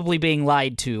I'm probably being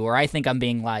lied to, or I think I'm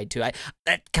being lied to.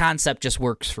 That concept just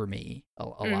works for me a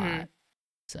lot.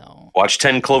 So watched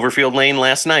 10 Cloverfield Lane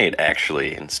last night,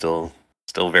 actually, and still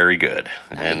very good.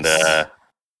 Nice. And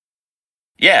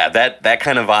yeah, that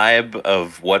kind of vibe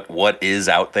of what is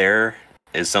out there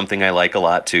is something I like a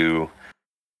lot too.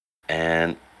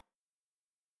 And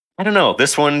I don't know,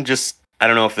 this one just I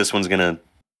don't know if this one's gonna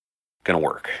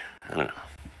work. I don't know.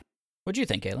 What do you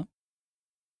think, Kayla?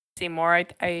 See more.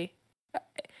 I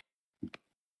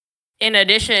in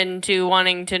addition to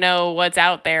wanting to know what's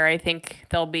out there, I think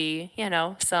there'll be,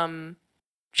 some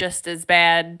just as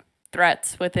bad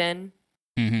threats within.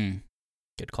 Mm-hmm.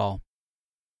 Good call.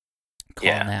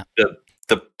 Yeah, that.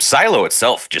 the silo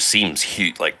itself just seems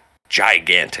huge, like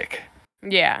gigantic.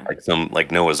 Yeah.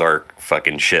 Like Noah's Ark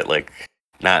fucking shit. Like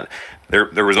not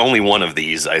there was only one of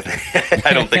these. I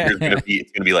don't think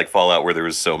it's gonna be like Fallout where there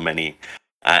was so many.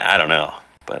 I don't know,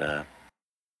 but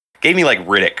gave me like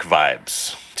Riddick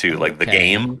vibes too, like the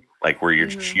game, like where you're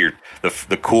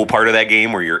the cool part of that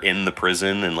game where you're in the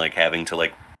prison and like having to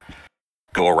like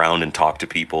go around and talk to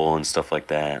people and stuff like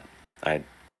that.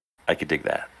 I could dig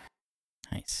that.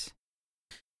 Nice.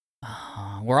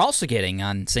 We're also getting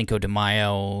on Cinco de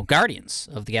Mayo Guardians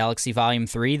of the Galaxy Volume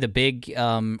 3. The big,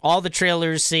 all the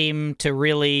trailers seem to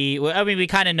really, I mean, we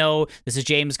kind of know this is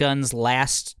James Gunn's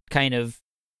last kind of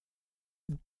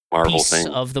Marvel piece thing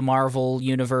of the Marvel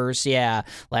universe. Yeah,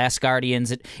 Last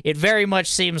Guardians. It very much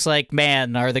seems like,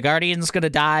 man, are the Guardians going to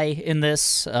die in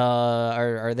this?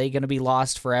 Are they going to be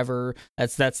lost forever?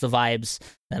 That's the vibes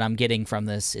that I'm getting from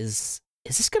this. Is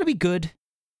this going to be good,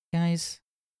 guys?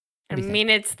 I mean,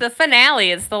 it's the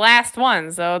finale. It's the last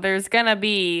one. So there's going to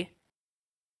be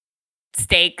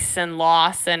stakes and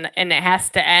loss, and it has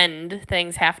to end.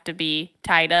 Things have to be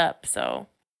tied up. So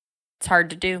it's hard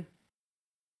to do.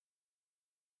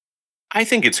 I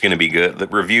think it's going to be good. The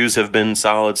reviews have been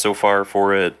solid so far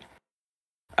for it.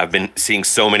 I've been seeing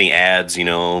so many ads,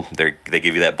 they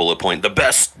give you that bullet point, the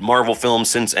best Marvel film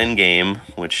since Endgame,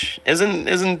 which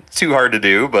isn't too hard to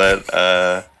do,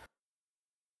 but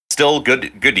still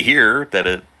good to hear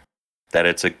that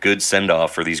it's a good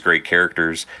send-off for these great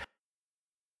characters.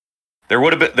 There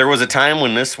was a time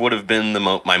when this would have been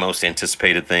my most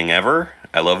anticipated thing ever.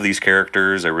 I love these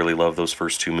characters. I really love those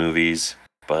first two movies,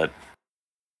 but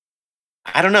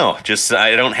I don't know. Just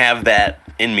I don't have that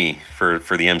in me for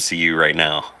the MCU right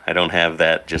now. I don't have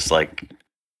that just like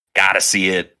gotta see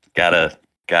it, gotta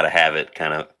have it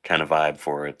kind of vibe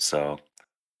for it. So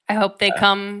I hope they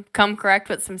come correct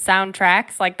with some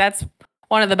soundtracks. Like that's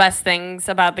one of the best things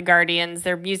about the Guardians.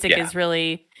 Their music is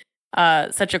really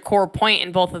such a core point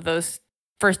in both of those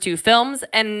first two films.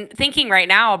 And thinking right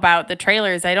now about the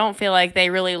trailers, I don't feel like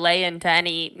they really lay into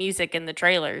any music in the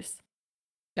trailers.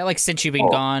 That like Since You've Been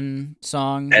Gone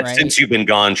song, that right? Since You've Been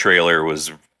Gone trailer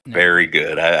was very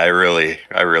good. I really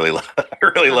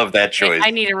love that choice.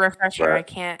 I need a refresher. I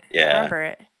can't remember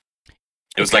it.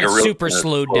 It was like a real super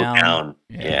slowed down.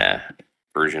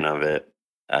 Version of it.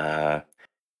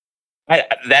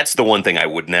 That's the one thing I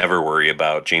would never worry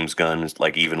about. James Gunn is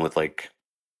like, even with like,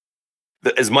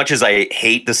 as much as I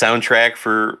hate the soundtrack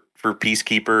for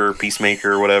Peacekeeper or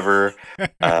Peacemaker or whatever,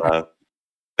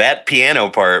 that piano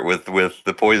part with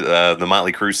the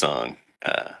Motley Crue song,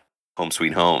 "Home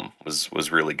Sweet Home,"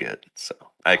 was really good. So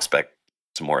I expect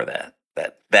some more of that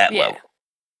level.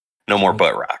 No more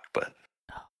butt rock, but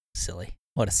silly.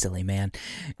 What a silly man.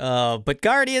 But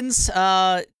Guardians,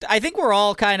 I think we're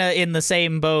all kind of in the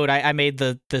same boat. I made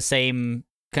the same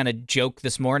kind of joke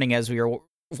this morning as we were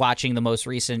watching the most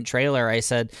recent trailer. I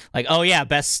said, like, oh yeah,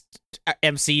 best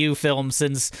MCU film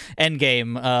since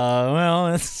Endgame.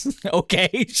 Well,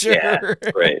 okay, sure. Yeah,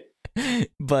 right.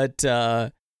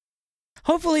 But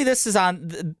hopefully this is on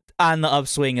the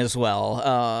upswing as well.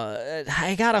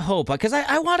 I gotta hope, because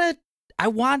I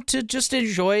want to just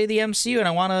enjoy the MCU, and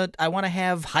I want to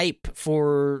have hype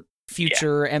for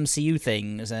future MCU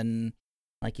things. And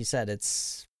like you said,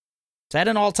 it's at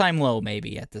an all-time low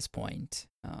maybe at this point.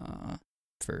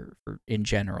 For in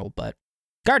general, but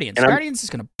Guardians is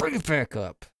gonna bring it back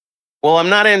up. Well,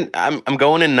 I'm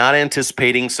going in not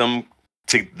anticipating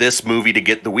this movie to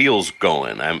get the wheels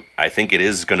going. I think it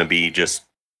is going to be just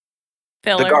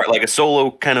filler, like a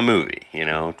solo kind of movie,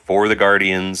 for the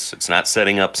Guardians. It's not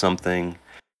setting up something,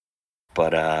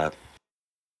 but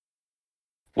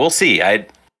we'll see. I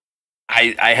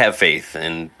have faith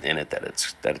in it that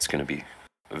it's going to be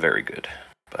very good,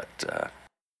 but.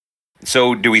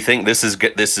 So, do we think this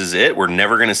is it? We're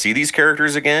never going to see these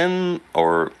characters again,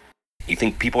 or you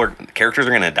think characters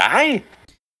are going to die?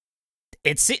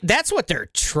 That's what they're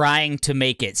trying to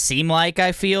make it seem like.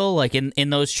 I feel like in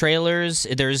those trailers,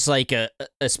 there's like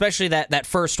especially that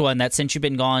first one, that Since You've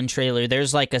Been Gone trailer.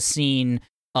 There's like a scene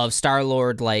of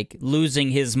Star-Lord like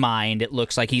losing his mind. It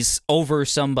looks like he's over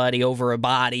somebody, over a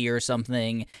body or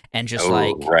something, and just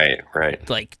right,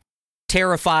 like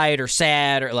terrified or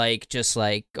sad or like just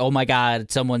like, oh my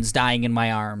god, someone's dying in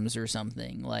my arms or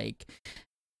something. Like,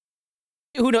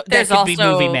 who knows? That could be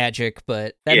movie magic,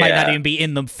 but that might not even be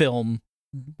in the film.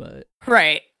 But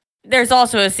right. There's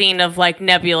also a scene of like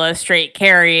Nebula straight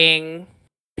carrying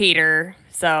Peter,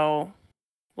 so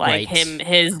like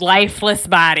his lifeless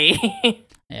body.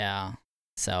 Yeah.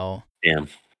 So damn.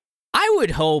 I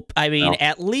would hope. I mean,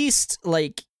 at least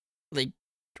like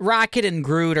Rocket and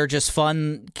Groot are just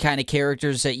fun kind of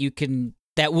characters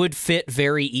that would fit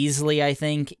very easily, I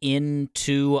think,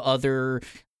 into other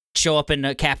show up in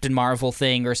a Captain Marvel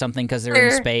thing or something because they're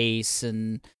in space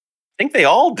and. I think they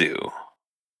all do.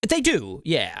 They do,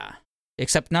 yeah.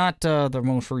 Except not the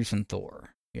most recent Thor,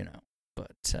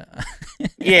 But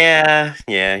yeah,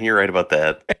 you're right about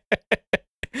that.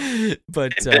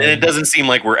 But it doesn't seem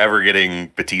like we're ever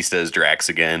getting Batista as Drax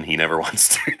again. He never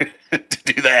wants to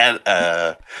do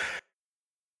that.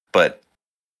 But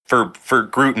for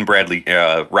Groot and Bradley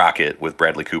Rocket with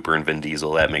Bradley Cooper and Vin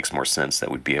Diesel, that makes more sense.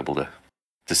 That we'd be able to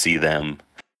see them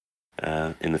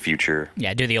in the future.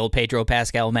 Yeah, do the old Pedro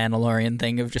Pascal Mandalorian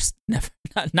thing of just never,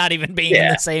 not even being in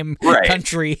the same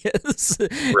country as the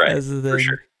for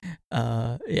sure.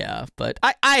 Yeah, but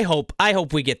I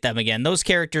hope we get them again. Those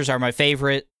characters are my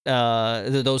favorite.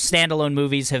 Those standalone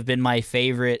movies have been my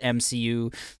favorite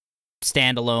MCU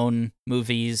standalone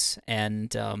movies,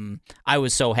 and I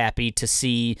was so happy to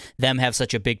see them have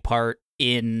such a big part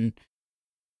in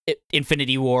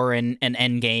Infinity War and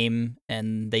Endgame,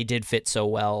 and they did fit so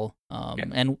well.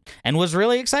 And was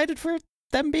really excited for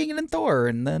them being in Thor,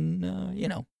 and then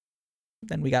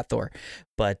then we got Thor,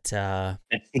 but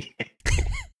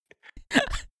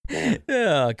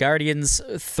Guardians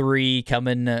 3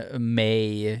 coming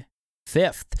May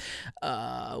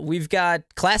 5th. We've got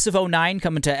Class of 09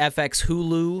 coming to FX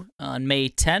Hulu on May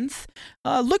 10th.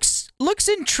 Looks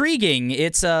intriguing.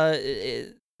 It's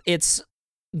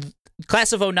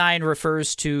Class of 09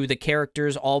 refers to the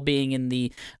characters all being in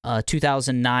the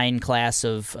 2009 class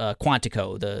of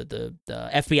Quantico, the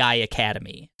FBI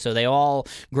Academy. So they all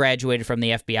graduated from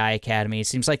the FBI Academy. It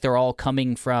seems like they're all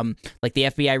coming from, like, the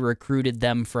FBI recruited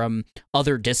them from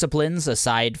other disciplines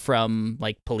aside from,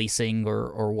 like, policing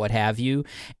or what have you.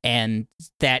 And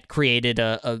that created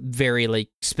a very, like,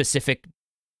 specific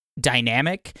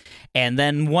dynamic, and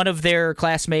then one of their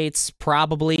classmates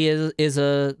probably is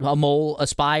a mole, a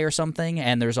spy or something,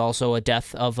 and there's also a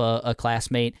death of a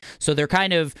classmate. So they're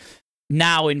kind of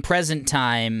now in present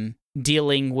time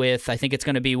dealing with, I think it's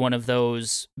going to be one of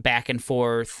those back and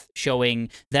forth, showing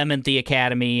them at the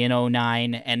academy in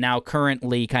 09 and now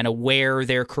currently kind of where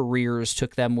their careers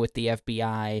took them with the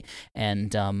FBI,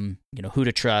 and who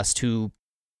to trust, who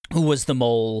was the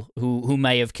mole, who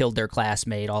may have killed their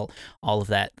classmate, all of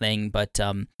that thing. But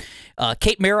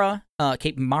Kate Mara,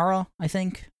 I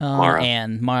think,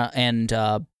 and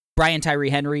Brian Tyree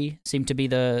Henry seem to be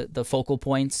the focal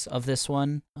points of this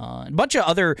one. A bunch of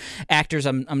other actors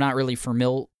I'm not really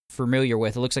familiar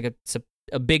with. It looks like it's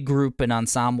a big group, an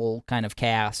ensemble kind of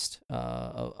cast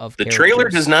of the characters. Trailer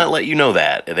does not let you know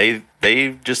that.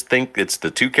 They just think it's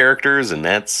the two characters, and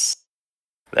that's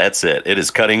it. It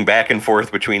is cutting back and forth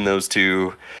between those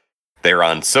two. They're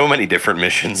on so many different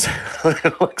missions.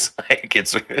 It looks like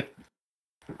it's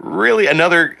really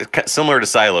another similar to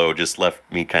Silo. Just left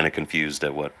me kind of confused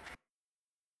at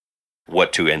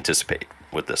what to anticipate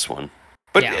with this one.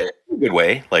 But in a good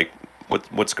way. Like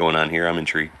what's going on here? I'm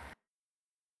intrigued.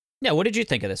 Yeah, what did you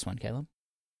think of this one, Caleb?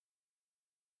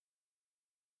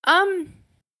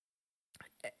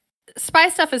 Spy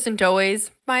stuff isn't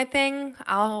always my thing.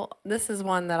 This is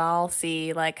one that I'll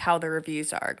see like how the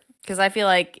reviews are, because I feel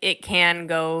like it can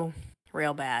go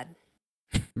real bad.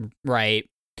 Right.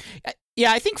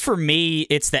 Yeah, I think for me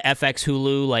it's the FX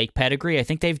Hulu like pedigree. I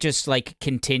think they've just like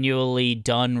continually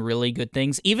done really good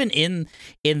things, even in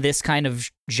this kind of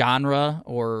genre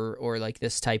or like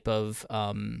this type of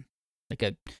like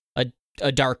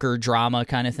a darker drama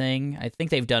kind of thing. I think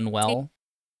they've done well.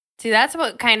 See, that's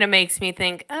what kind of makes me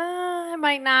think, it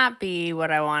might not be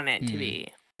what I want it to be.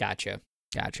 Gotcha.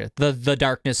 The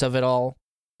darkness of it all?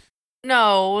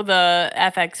 No, the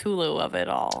FX Hulu of it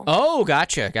all. Oh,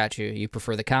 gotcha. You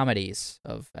prefer the comedies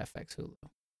of FX Hulu?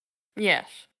 Yes.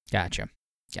 Gotcha.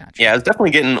 Yeah, it's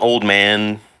definitely getting old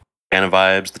man kind of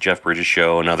vibes, the Jeff Bridges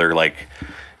show. Another, like,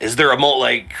 is there a mole,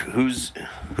 like, who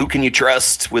can you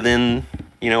trust within,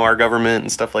 our government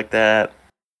and stuff like that?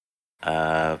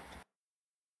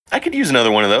 I could use another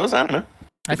one of those. I don't know.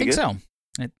 I think so.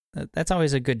 That's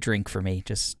always a good drink for me.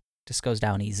 Just goes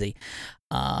down easy.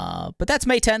 But that's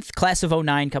May 10th. Class of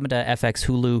 09 coming to FX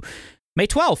Hulu. May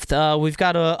 12th, we've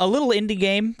got a little indie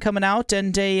game coming out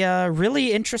and a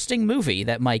really interesting movie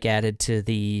that Mike added to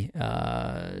the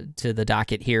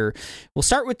docket here. We'll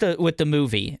start with the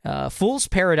movie, Fool's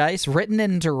Paradise, written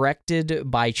and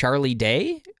directed by Charlie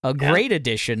Day. A great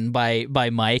addition by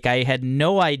Mike. I had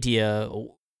no idea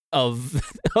of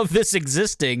this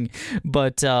existing,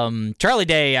 but Charlie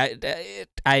Day,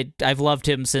 I've loved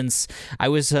him since I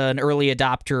was an early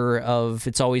adopter of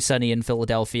It's Always Sunny in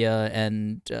Philadelphia,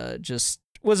 and just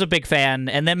was a big fan.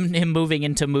 And then him moving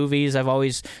into movies, I've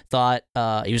always thought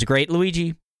he was a great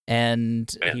Luigi,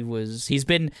 and he's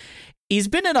been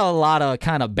in a lot of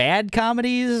kind of bad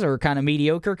comedies or kind of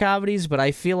mediocre comedies, but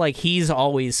I feel like he's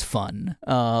always fun.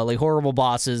 Like Horrible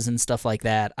Bosses and stuff like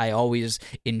that. I always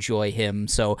enjoy him.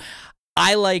 So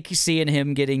I like seeing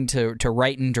him getting to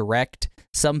write and direct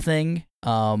something.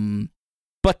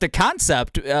 But the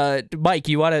concept, Mike,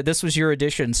 this was your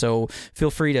addition, so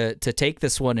feel free to take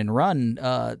this one and run.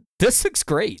 This looks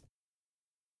great.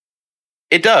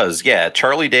 It does, yeah.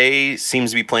 Charlie Day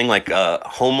seems to be playing like a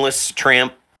homeless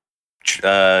tramp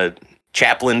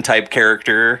chaplain type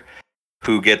character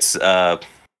who gets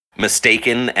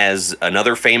mistaken as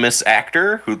another famous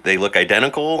actor who they look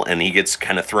identical, and he gets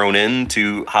kind of thrown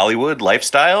into Hollywood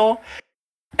lifestyle,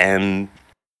 and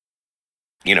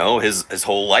his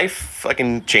whole life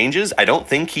fucking changes. I don't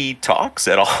think he talks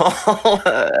at all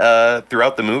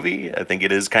throughout the movie. I think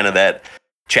it is kind of that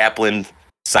Chaplin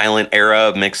silent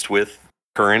era mixed with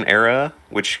current era,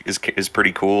 which is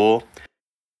pretty cool.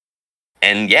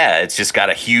 And yeah, it's just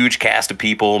got a huge cast of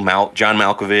people: John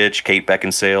Malkovich, Kate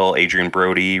Beckinsale, Adrian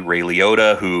Brody, Ray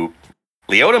Liotta, who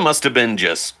Liotta must have been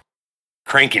just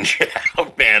cranking shit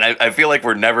out, man. I feel like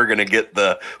we're never going to get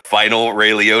the final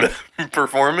Ray Liotta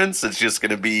performance. It's just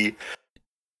going to be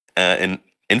an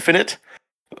infinite.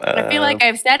 I feel like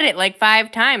I've said it like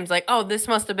 5 times. Like, oh, this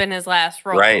must have been his last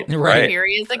role. Right. Here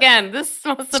he is again. This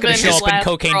must have been his show last up in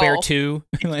Cocaine role. Bear 2.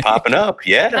 Popping up,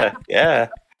 yeah.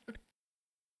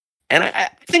 And I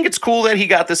think it's cool that he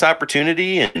got this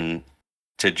opportunity and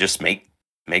to just make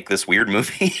this weird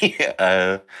movie.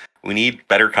 We need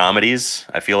better comedies.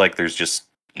 I feel like there's just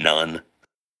none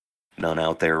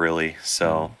out there really.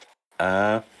 So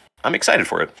I'm excited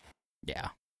for it. Yeah,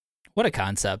 what a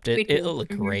concept! It'll look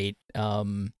great.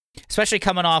 Especially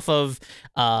coming off of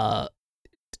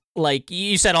like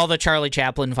you said, all the Charlie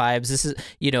Chaplin vibes. This is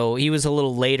he was a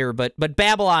little later, but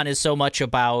Babylon is so much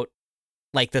about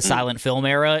like the silent film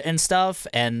era and stuff,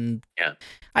 and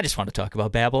I just want to talk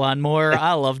about Babylon more.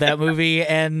 I love that movie,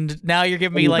 and now you're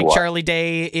giving me like Charlie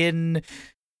Day in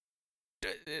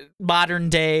modern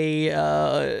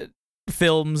day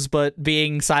films, but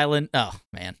being silent. Oh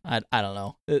man, I don't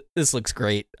know. This looks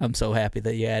great. I'm so happy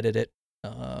that you added it.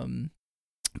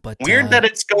 But weird that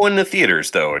it's going to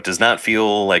theaters though. It does not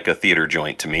feel like a theater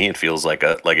joint to me. It feels like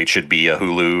it should be a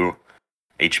Hulu,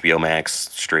 HBO Max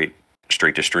straight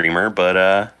to streamer,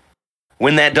 but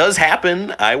when that does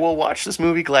happen, I will watch this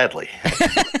movie gladly.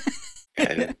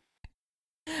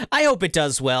 I hope it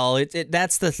does well.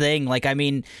 That's the thing. Like, I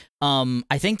mean,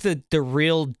 I think the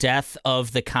real death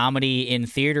of the comedy in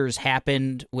theaters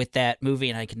happened with that movie,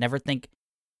 and I could never think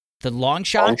The Long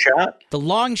Shot. The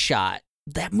Long Shot.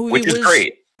 That movie which is was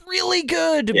great. Really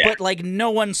good, but like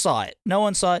no one saw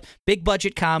it. Big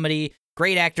budget comedy.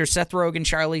 Great actors, Seth Rogen,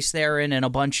 Charlize Theron, and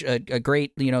a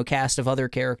great cast of other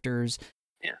characters,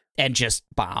 and just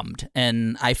bombed.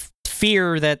 And I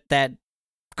fear that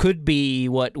could be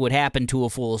what would happen to A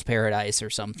Fool's Paradise or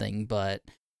something, but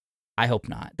I hope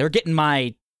not. They're getting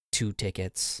my 2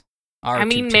 tickets. I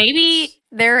mean, maybe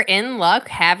they're in luck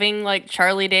having like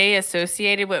Charlie Day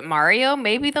associated with Mario.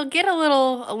 Maybe they'll get a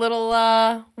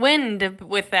little wind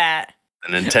with that.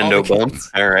 A Nintendo bump.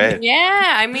 All right.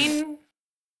 Yeah, I mean.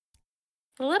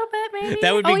 A little bit, maybe.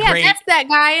 That would be great. That's that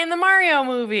guy in the Mario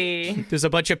movie. There's a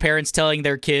bunch of parents telling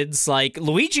their kids, like,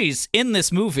 Luigi's in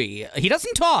this movie. He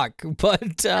doesn't talk,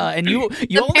 but and you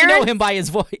only know him by his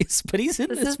voice, but he's in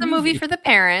this movie. This is the movie for the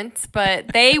parents,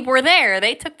 but they were there.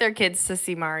 They took their kids to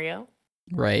see Mario.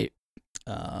 Right.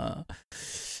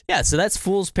 Yeah, so that's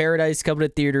Fool's Paradise coming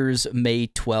to theaters May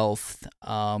 12th.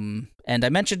 And I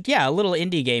mentioned, a little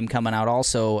indie game coming out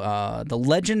also. The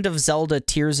Legend of Zelda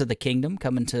Tears of the Kingdom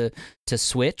coming to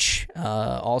Switch,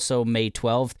 also May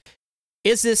 12th.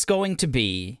 Is this going to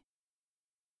be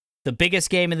the biggest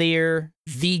game of the year,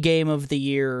 the game of the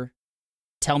year?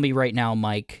 Tell me right now,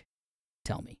 Mike.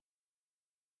 Tell me.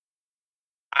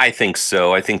 I think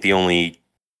so. I think the only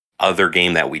other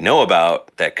game that we know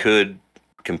about that could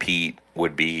compete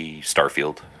would be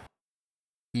Starfield.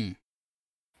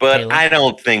 But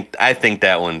Caleb? I think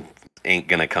that one ain't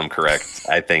gonna come correct.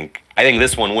 I think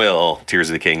this one will, Tears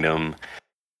of the Kingdom.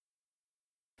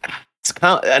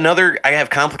 I have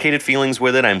complicated feelings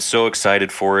with it. I'm so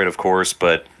excited for it, of course,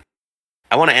 but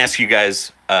I want to ask you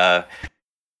guys.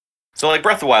 So, like,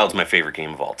 Breath of the Wild is my favorite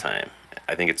game of all time.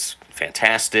 I think it's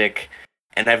fantastic,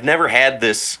 and I've never had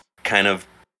this kind of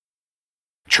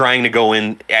trying to go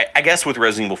in. I guess with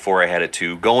Resident Evil 4, I had it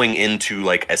too. Going into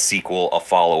like a sequel, a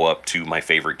follow up to my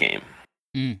favorite game.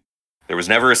 There was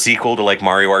never a sequel to like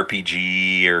Mario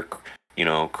RPG or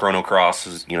Chrono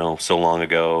Cross. So long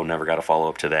ago. Never got a follow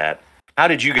up to that. How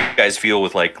did you guys feel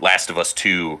with like Last of Us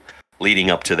 2 leading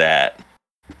up to that?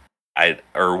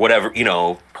 Or whatever,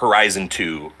 Horizon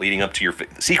 2 leading up to your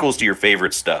sequels to your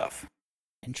favorite stuff.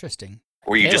 Interesting.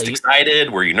 Were you just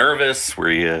excited? Were you nervous?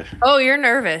 Were you? Oh, you're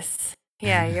nervous.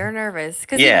 Yeah, you're nervous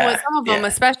because with some of them,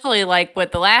 especially like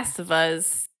with The Last of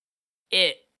Us,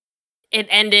 it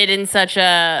ended in such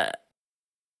a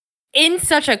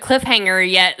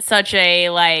cliffhanger, yet such a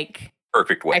like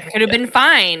perfect way. It could have been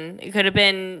fine. It could have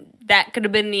been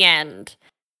the end.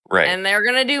 Right. And they're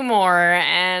going to do more.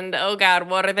 And, oh, God,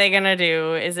 what are they going to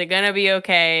do? Is it going to be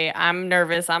okay? I'm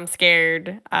nervous. I'm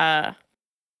scared. I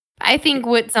think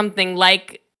with something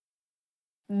like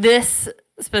this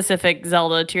specific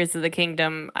Zelda Tears of the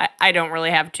Kingdom, I don't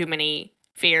really have too many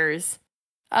fears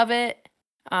of it.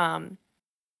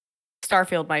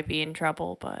 Starfield might be in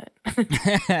trouble, but...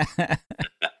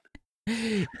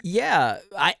 Yeah,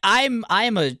 I'm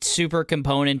a super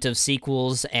component of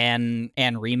sequels and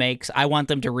remakes. I want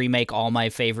them to remake all my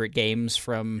favorite games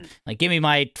from like give me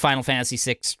my Final Fantasy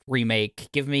VI remake,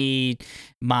 give me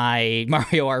my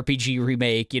Mario RPG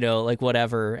remake, like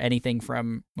whatever, anything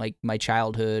from like my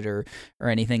childhood or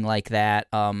anything like that.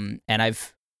 And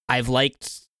I've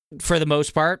liked for the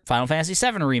most part Final Fantasy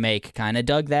VII remake. Kind of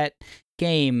dug that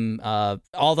game,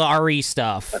 all the RE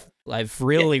stuff. I've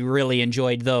really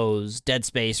enjoyed those. Dead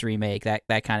Space remake,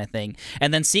 that kind of thing.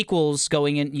 And then sequels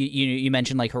going in, you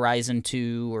mentioned like Horizon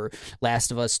 2 or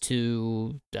Last of Us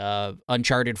 2,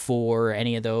 Uncharted 4,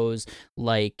 any of those.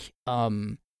 Like,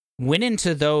 went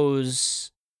into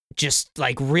those just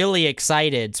like really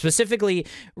excited. Specifically,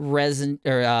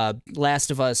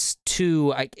 Last of Us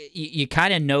 2, you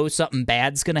kind of know something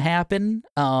bad's gonna happen.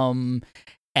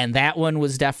 And that one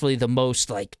was definitely the most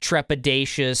like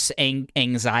trepidatious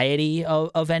anxiety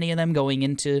of any of them going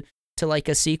into like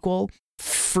a sequel.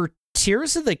 For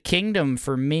Tears of the Kingdom,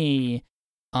 for me,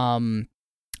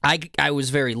 I was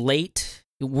very late.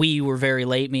 We were very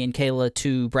late, me and Kayla,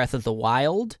 to Breath of the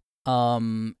Wild.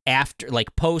 After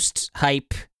like post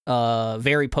hype.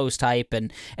 Very post hype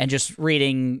and just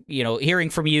reading, hearing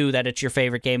from you that it's your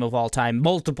favorite game of all time.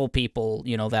 Multiple people,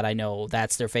 that I know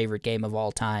that's their favorite game of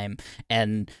all time,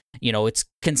 and it's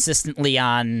consistently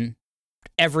on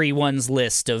everyone's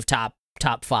list of top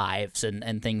fives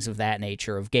and things of that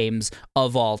nature of games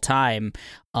of all time.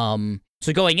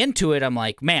 So going into it, I'm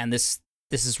like, man, this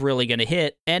is really gonna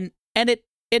hit, and it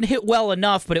hit well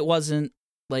enough, but it wasn't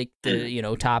like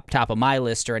the top of my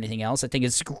list or anything else. I think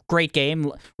it's a great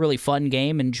game, really fun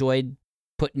game. Enjoyed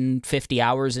putting 50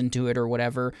 hours into it or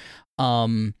whatever.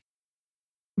 My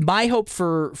hope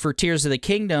for Tears of the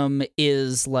Kingdom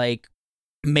is like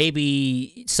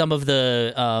maybe some of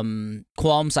the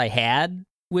qualms I had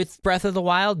with Breath of the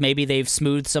Wild, maybe they've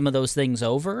smoothed some of those things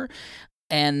over,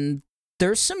 and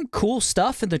there's some cool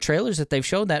stuff in the trailers that they've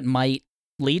shown that might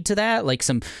lead to that. Like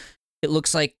it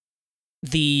looks like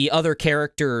the other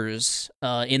characters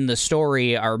in the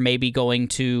story are maybe going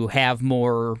to have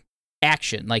more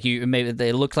action. Like maybe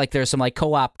they look like there's some like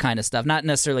co-op kind of stuff, not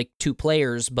necessarily like two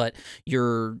players, but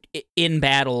you're in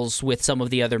battles with some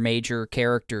of the other major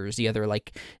characters, the other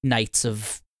like knights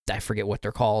of, I forget what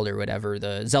they're called or whatever,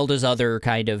 the Zelda's other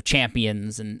kind of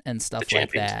champions and stuff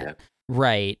like that. Yeah.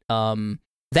 Right.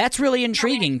 That's really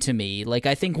intriguing to me. Like,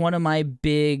 I think one of my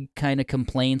big kind of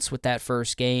complaints with that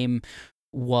first game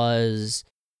was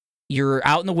you're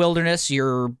out in the wilderness,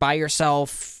 you're by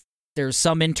yourself, there's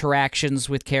some interactions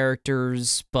with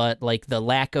characters, but like the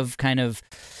lack of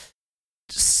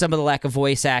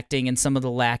voice acting and some of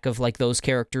the lack of like those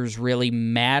characters really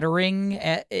mattering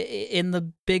in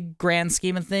the big grand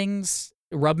scheme of things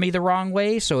rubbed me the wrong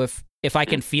way. So if I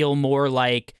can feel more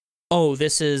like, oh,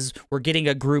 we're getting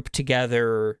a group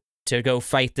together to go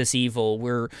fight this evil,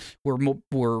 we're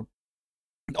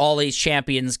all these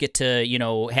champions get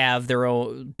to, have their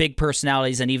own big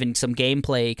personalities and even some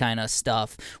gameplay kind of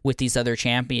stuff with these other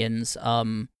champions.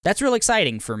 That's real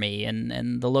exciting for me,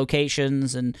 and the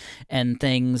locations and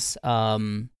things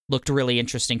looked really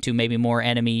interesting too. Maybe more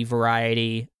enemy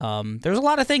variety. There's a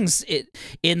lot of things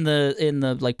in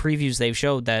the like previews they've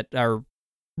showed that are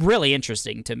really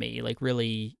interesting to me. Like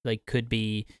really like could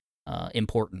be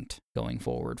important going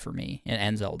forward for me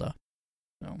and Zelda.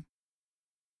 So.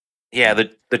 Yeah,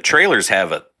 the trailers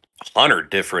have 100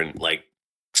 different like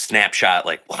snapshot,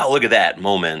 like wow, look at that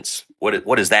moments.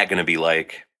 What is that going to be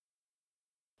like?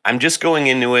 I'm just going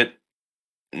into it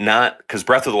not because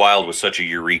Breath of the Wild was such a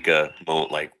eureka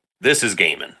moment. Like this is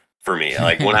gaming for me.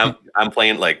 Like when I'm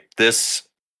playing, like this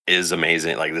is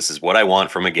amazing. Like this is what I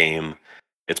want from a game.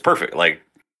 It's perfect. Like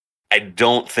I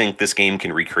don't think this game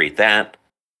can recreate that,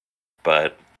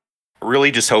 but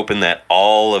really just hoping that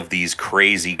all of these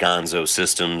crazy gonzo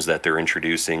systems that they're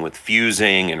introducing with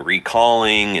fusing and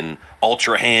recalling and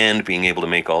ultra hand being able to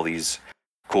make all these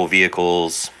cool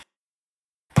vehicles,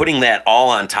 putting that all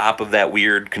on top of that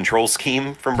weird control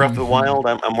scheme from Breath of the Wild,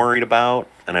 I'm worried about.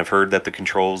 And I've heard that the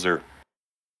controls are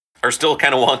still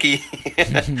kind of wonky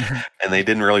and they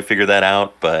didn't really figure that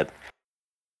out, but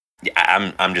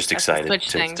yeah, I'm just That's a excited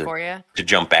Switch thing for you. to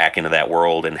jump back into that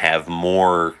world and have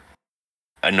more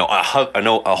a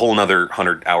whole nother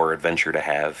 100-hour adventure to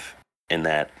have in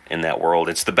that world.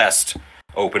 It's the best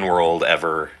open world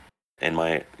ever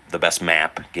the best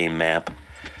game map.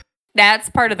 That's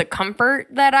part of the comfort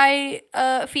that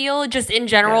I feel just in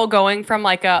general, going from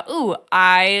like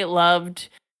I loved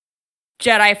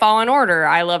Jedi Fallen Order.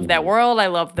 I loved that world. I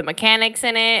loved the mechanics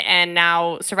in it. And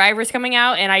now Survivor's coming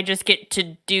out and I just get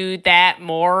to do that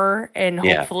more and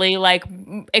hopefully like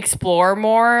explore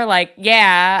more. Like,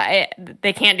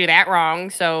 they can't do that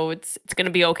wrong. So it's going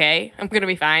to be okay. I'm going to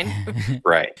be fine.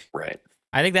 Right.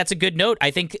 I think that's a good note. I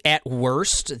think at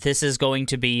worst, this is going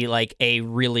to be like a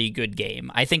really good game.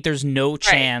 I think there's no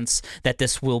chance that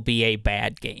this will be a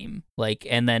bad game. Like,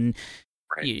 and then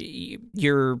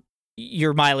your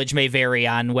mileage may vary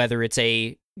on whether it's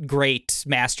a great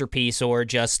masterpiece or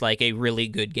just like a really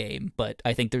good game. But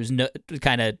I think there's no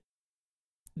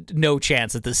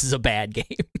chance that this is a bad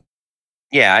game.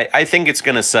 Yeah, I think it's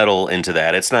going to settle into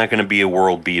that. It's not going to be a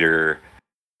world beater,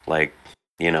 like,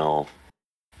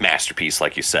 masterpiece,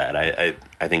 like you said.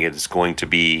 I think it's going to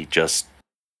be just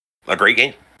a great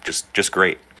game. Just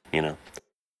great, Yeah.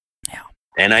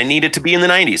 And I need it to be in the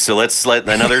 90s, so let's let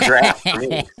another draft for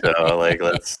me. So like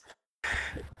let's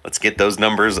get those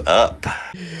numbers up.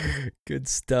 Good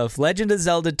stuff. Legend of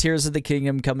Zelda Tears of the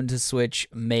Kingdom coming to Switch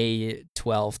May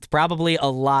 12th. Probably a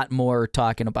lot more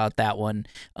talking about that one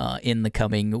in the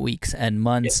coming weeks and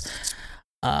months. Yes.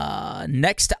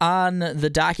 Next on the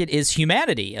docket is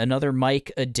Humanity, another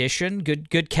Mike edition.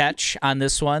 Good catch on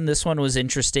this one. This one was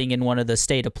interesting in one of the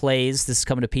state of plays. This is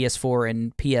coming to PS4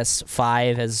 and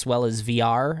PS5 as well as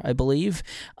VR, I believe.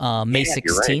 May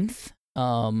 16th.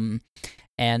 Right.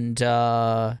 And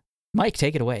Mike,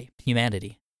 take it away.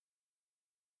 Humanity.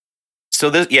 So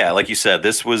this, like you said,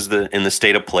 this was in the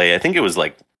state of play. I think it was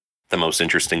like the most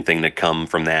interesting thing to come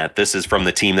from that. This is from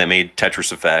the team that made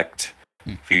Tetris Effect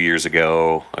a few years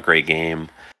ago, a great game.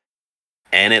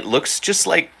 And it looks just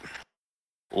like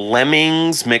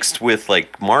Lemmings mixed with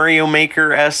like Mario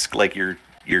Maker-esque, like you're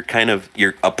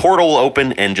a portal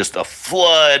open and just a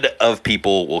flood of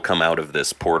people will come out of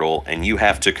this portal and you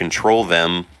have to control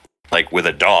them like with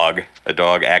a dog. A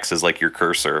dog acts as like your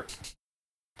cursor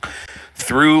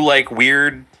through like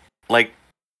weird like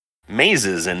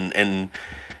mazes and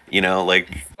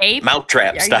like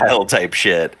mousetrap style type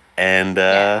shit. And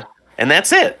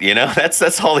that's it.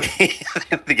 That's all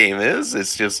the game is.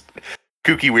 It's just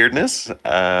kooky weirdness.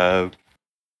 And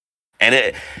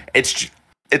it's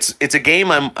a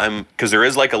game I'm because there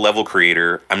is like a level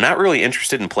creator. I'm not really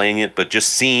interested in playing it, but just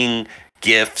seeing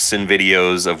GIFs and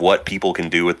videos of what people can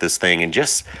do with this thing and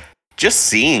just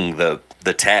seeing the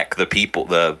tech, the people,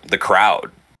 the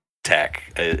crowd tech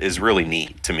is really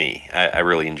neat to me. I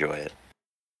really enjoy it.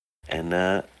 And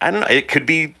I don't know, it could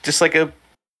be just like a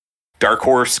Dark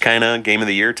Horse kind of game of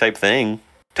the year type thing.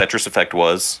 Tetris Effect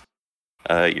was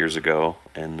years ago,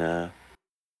 and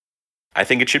I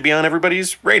think it should be on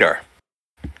everybody's radar.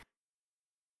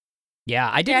 Yeah,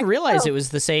 I didn't realize it was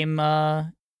the same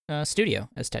studio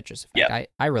as Tetris Effect. Yeah.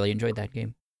 I really enjoyed that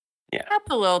game. Yeah, I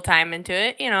put a little time into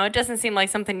it. It doesn't seem like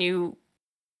something you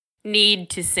need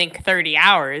to sink 30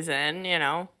 hours in.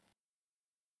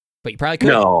 But you probably could.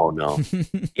 No.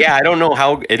 Yeah, I don't know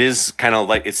how it is. Kind of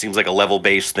like it seems like a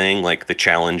level-based thing, like the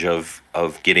challenge of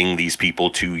getting these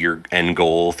people to your end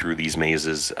goal through these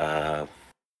mazes, a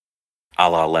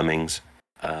la Lemmings.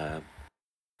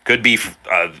 Could be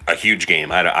a huge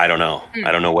game. I don't know.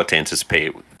 I don't know what to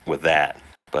anticipate with that,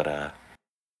 but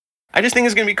I just think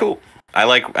it's gonna be cool. I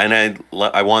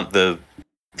want the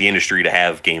industry to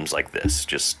have games like this,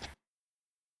 just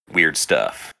weird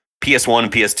stuff. PS1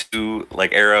 and PS2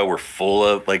 like era were full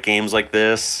of like games like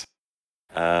this.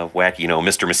 Wacky,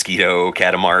 Mr. Mosquito,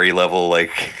 Katamari level,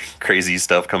 like crazy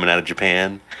stuff coming out of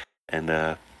Japan. And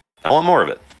I want more of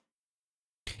it.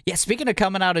 Yeah, speaking of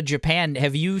coming out of Japan,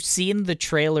 have you seen the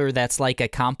trailer that's like a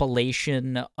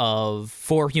compilation of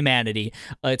For Humanity?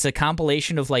 It's a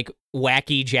compilation of like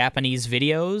wacky Japanese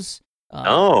videos.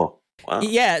 Oh, wow.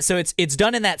 Yeah, so it's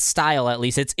done in that style at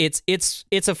least.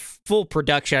 It's a full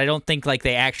production. I don't think like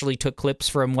they actually took clips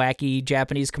from wacky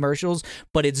Japanese commercials,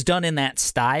 but it's done in that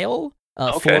style.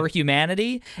 Okay. For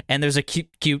Humanity, and there's a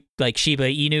cute like Shiba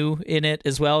Inu in it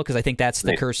as well, because I think that's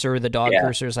the Nice. cursor. The dog Yeah.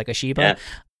 cursor is like a Shiba.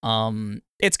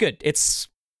 It's good. It's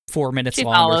 4 minutes She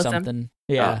long or follows him. something.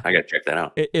 Yeah, Oh, I gotta check that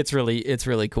out. it's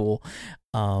really cool.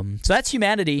 So that's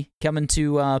Humanity coming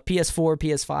to PS4,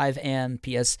 PS5, and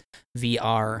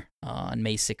PSVR on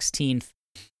May 16th.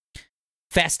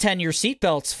 Fasten your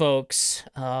seatbelts, folks.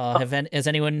 Has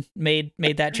anyone made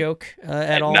that joke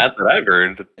at all? Not that I've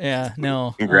heard. Yeah,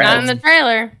 no. Congrats. Not in the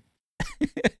trailer.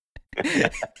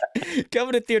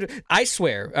 Coming to theater. I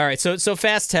swear. All right, so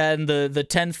Fast 10, the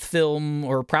 10th film,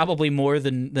 or probably more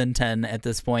than 10 at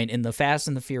this point, in the Fast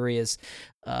and the Furious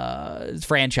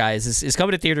franchise is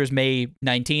coming to theaters May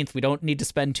 19th. We don't need to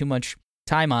spend too much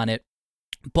time on it,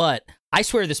 but I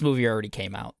swear this movie already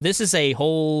came out. This is a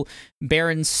whole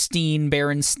Berenstain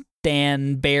Bears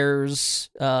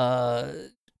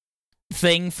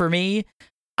thing for me.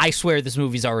 I swear this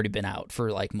movie's already been out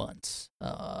for like months.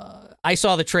 I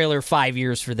saw the trailer 5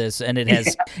 years for this, and it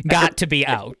has got to be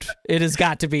out. It has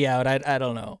got to be out. I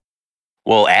don't know.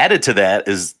 Well, added to that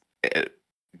is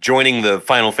joining the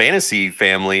Final Fantasy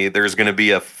family. There's going to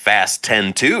be a Fast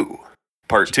 10 2,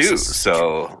 Part 2. Jesus.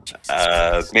 So Jesus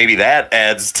Christ. maybe that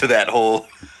adds to that whole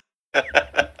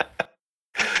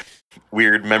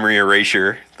weird memory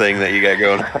erasure thing that you got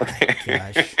going on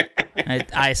there. Gosh.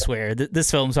 I swear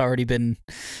this film's already been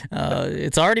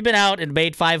it's already been out and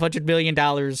made $500 million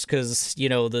because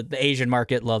the Asian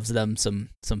market loves them some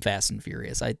Fast and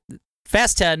Furious.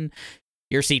 Fast 10,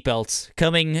 your seatbelts,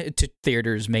 coming to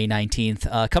theaters May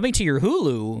 19th. Coming to your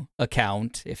Hulu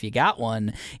account, if you got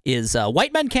one, is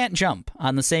White Men Can't Jump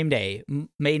on the same day,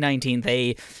 May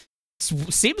 19th.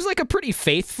 Seems like a pretty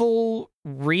faithful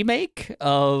remake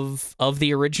of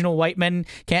the original White Men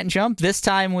Can't Jump, this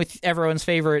time with everyone's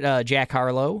favorite Jack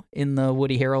Harlow in the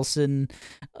Woody Harrelson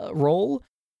role.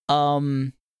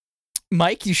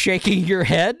 Mike, you shaking your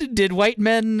head? Did White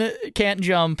Men Can't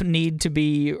Jump need to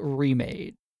be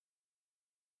remade?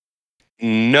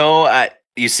 No,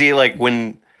 you see, like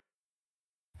when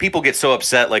people get so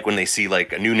upset, like when they see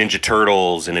like a new Ninja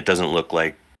Turtles and it doesn't look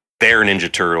like their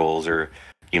Ninja Turtles, or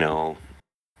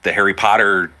the Harry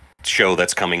Potter show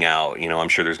that's coming out. I'm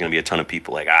sure there's going to be a ton of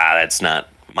people like, that's not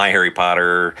my Harry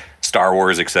Potter, Star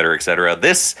Wars, et cetera, et cetera.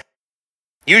 This,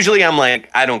 usually I'm like,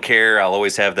 I don't care. I'll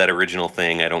always have that original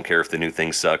thing. I don't care if the new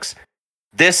thing sucks.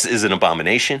 This is an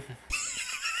abomination.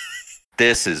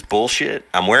 This is bullshit.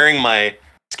 I'm wearing my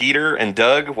Skeeter and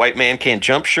Doug White Man Can't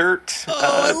Jump shirt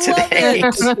today.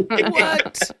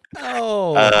 What?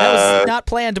 Oh, that was not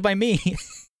planned by me.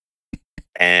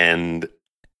 And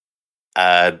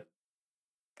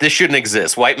this shouldn't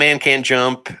exist. White Man Can't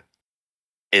Jump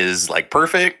is like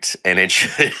perfect, and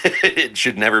it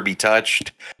should never be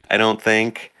touched. I don't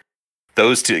think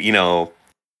those two,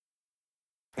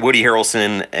 Woody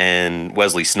Harrelson and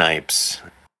Wesley Snipes,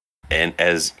 and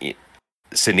as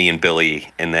Sydney and Billy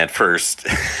in that first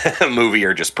movie,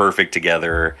 are just perfect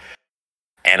together.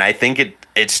 And I think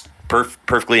it's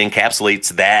perfectly encapsulates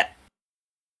that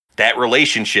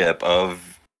relationship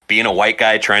of being a white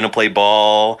guy trying to play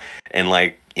ball and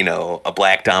like, a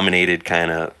black dominated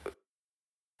kind of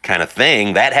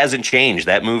thing. That hasn't changed.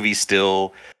 That movie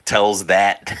still tells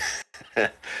that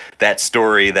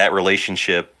story, that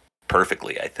relationship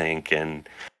perfectly, I think. And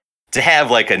to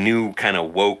have like a new kind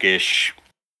of woke-ish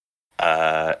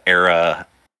era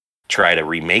try to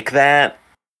remake that,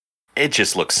 it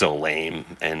just looks so lame,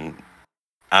 and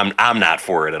I'm not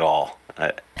for it at all.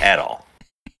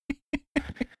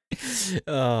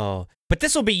 Oh, but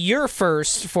this will be your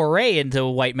first foray into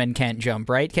White Men Can't Jump,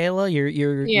 right, Kayla?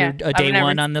 You're a day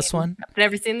one on this one. I've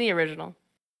never seen the original.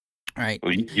 All right.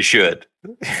 Well, you should.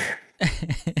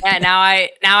 Yeah, now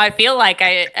I feel like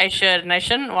I should, and I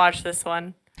shouldn't watch this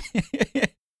one.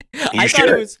 You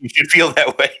should feel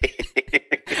that way.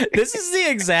 This is the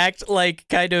exact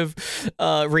kind of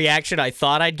reaction I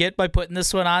thought I'd get by putting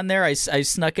this one on there. I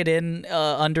snuck it in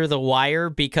under the wire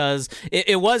because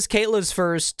it was Kayla's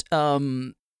first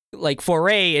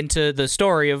foray into the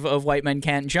story of White Men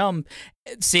Can't Jump,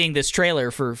 seeing this trailer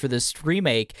for this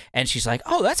remake, and she's like,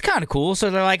 "Oh, that's kind of cool." So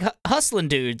they're like hustling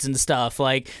dudes and stuff.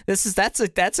 Like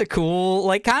that's a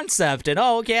cool concept. And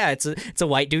yeah, it's a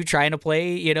white dude trying to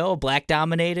play a black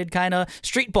dominated kind of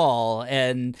street ball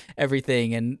and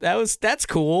everything. And that's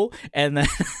cool. And then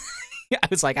I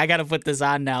was like, I got to put this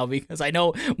on now because I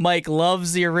know Mike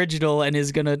loves the original and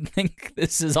is going to think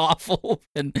this is awful.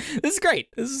 And this is great.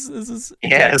 This is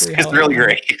exactly it's really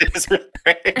great. It's really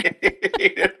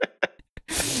great.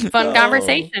 Fun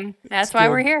conversation. That's why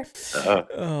we're here.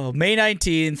 May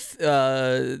 19th,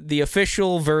 the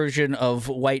official version of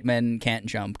White Men Can't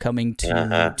Jump coming to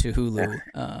Hulu.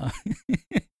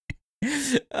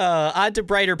 On to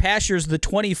Brighter Pastures, the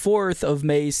 24th of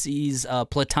May sees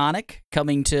Platonic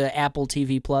coming to Apple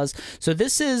TV Plus. So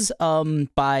this is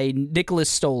by Nicholas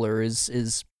Stoller,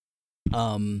 is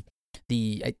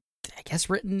I guess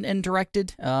written and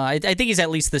directed. I think he's at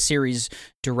least the series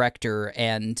director,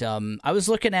 and I was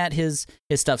looking at his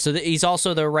stuff. So he's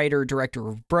also the writer director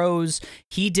of Bros.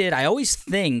 He did. I always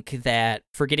think that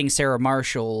Forgetting Sarah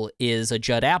Marshall is a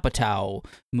Judd Apatow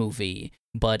movie,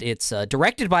 but it's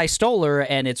directed by Stoller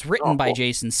and it's written by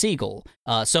Jason Segel.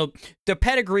 So the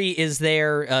pedigree is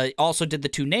there. Also did the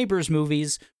two Neighbors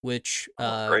movies, which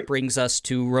brings us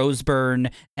to Rose Byrne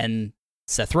and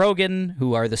Seth Rogen,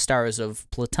 who are the stars of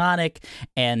Platonic,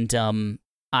 and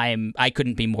I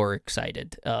couldn't be more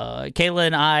excited. Kayla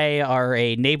and I are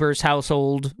a Neighbors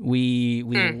household. We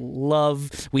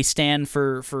stand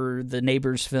for the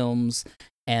Neighbors films,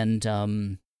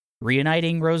 and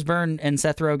reuniting Rose Byrne and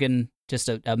Seth Rogen, just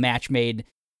a match made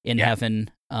in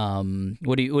heaven.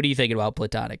 What do you think about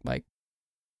Platonic, Mike?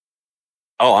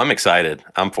 Oh, I'm excited.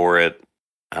 I'm for it.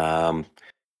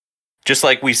 Just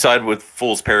like we said with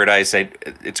Fool's Paradise,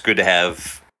 it's good to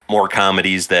have more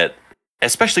comedies that,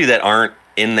 especially that aren't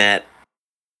in that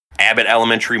Abbott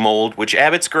Elementary mold, which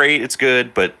Abbott's great, it's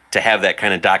good, but to have that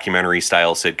kind of documentary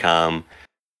style sitcom,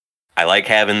 I like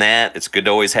having that. It's good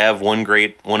to always have one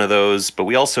of those, but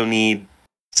we also need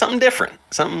something different,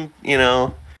 something,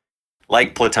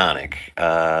 like Platonic.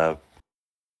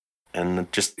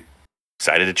 And just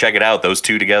excited to check it out. Those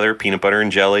two together, Peanut Butter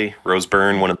and Jelly. Rose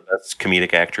Byrne, one of the best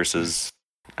comedic actresses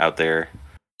out there.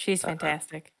 She's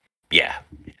fantastic. Yeah,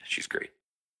 she's great.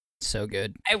 So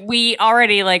good. We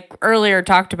already earlier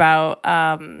talked about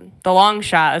the long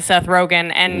shot of Seth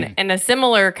Rogen, and in a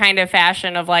similar kind of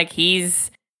fashion of he's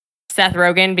Seth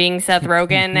Rogen being Seth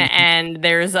Rogen, and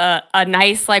there's a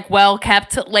nice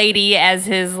well-kept lady as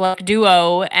his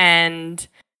duo, and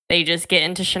they just get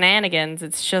into shenanigans.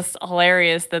 It's just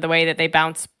hilarious the way that they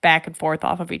bounce back and forth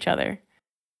off of each other.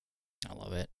 I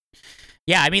love it.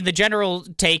 Yeah, I mean, the general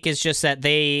take is just that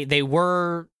they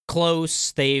were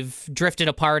close. They've drifted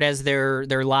apart as their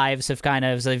lives have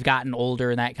as they've gotten older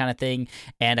and that kind of thing.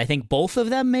 And I think both of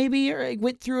them maybe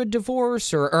went through a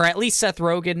divorce, or at least Seth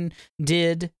Rogen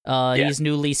did. He's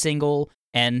newly single,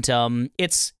 and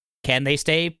it's can they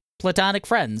stay platonic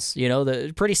friends?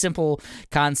 The pretty simple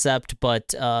concept,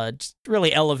 but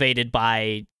really elevated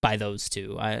by those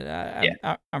two.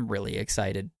 I'm really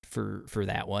excited for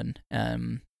that one.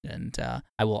 And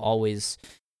I will always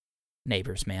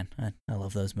Neighbors, man. I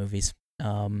love those movies.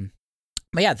 But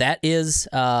yeah, that is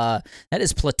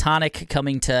Platonic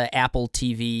coming to Apple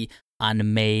TV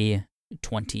on May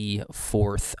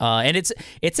 24th. And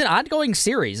it's an ongoing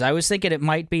series. I was thinking it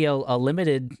might be a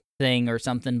limited thing or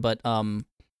something, but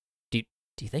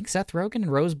do you think Seth Rogen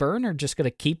and Rose Byrne are just going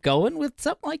to keep going with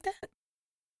something like that?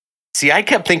 See, I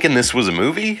kept thinking this was a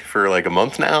movie for a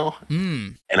month now.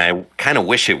 And I kind of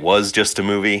wish it was just a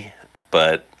movie.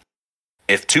 But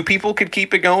if two people could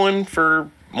keep it going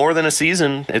for more than a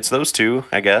season, it's those two,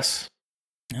 I guess.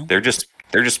 No. They're just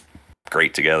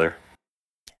great together.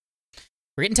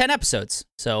 We're getting 10 episodes,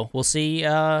 so we'll see.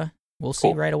 We'll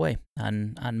see right away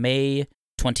on May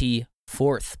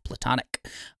 24th. Platonic.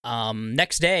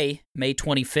 Next day, May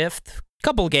 25th.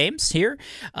 Couple of games here.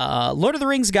 Lord of the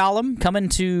Rings Gollum coming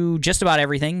to just about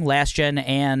everything, last gen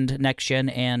and next gen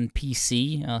and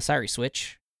PC. Sorry,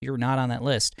 Switch, you're not on that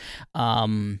list.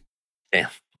 Yeah.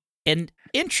 An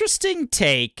interesting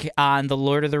take on the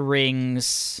Lord of the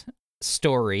Rings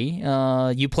story.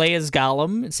 You play as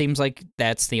Gollum. It seems like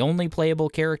that's the only playable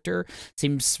character.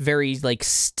 Seems very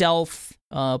stealth,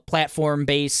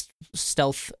 platform-based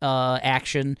stealth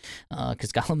action,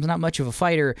 because Gollum's not much of a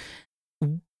fighter.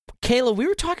 Kayla, we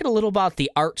were talking a little about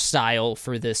the art style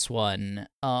for this one.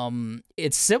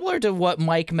 It's similar to what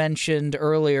Mike mentioned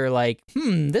earlier,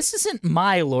 this isn't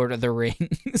my Lord of the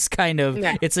Rings, kind of.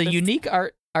 Yeah, it's a unique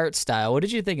art style. What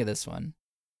did you think of this one?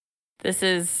 This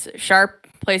is sharp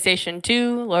PlayStation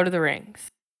 2 Lord of the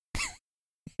Rings.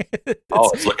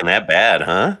 It's looking that bad,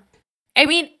 huh? I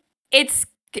mean, it's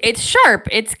sharp.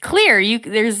 It's clear.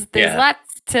 There's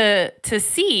lots to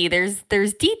see.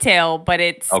 There's detail, but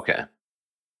it's okay.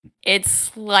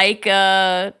 It's like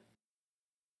a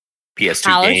PS2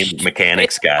 Polish- game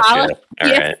mechanics. it's Gotcha. Polish All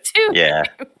right. PS2. Yeah.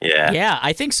 Yeah. Yeah,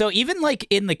 I think so. Even like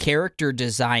in the character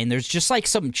design, there's just like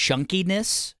some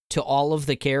chunkiness to all of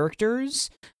the characters.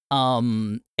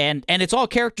 And it's all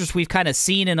characters we've kind of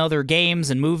seen in other games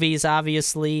and movies,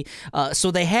 obviously.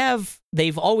 So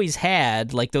they've always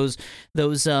had like those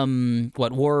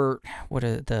what are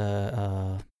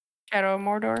the Shadow of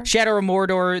Mordor. Shadow of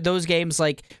Mordor, those games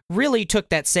like really took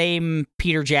that same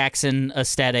Peter Jackson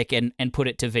aesthetic and put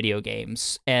it to video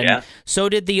games. And so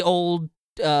did the old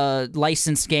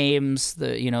licensed games,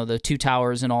 the Two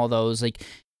Towers and all those. Like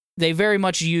they very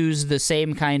much use the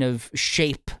same kind of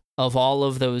shape of all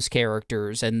of those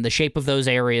characters and the shape of those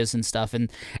areas and stuff.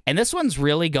 And this one's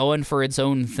really going for its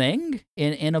own thing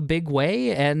in a big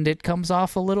way, and it comes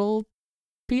off a little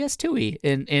PS2-y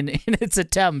in its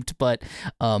attempt, but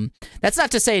that's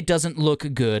not to say it doesn't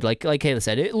look good. Like Kayla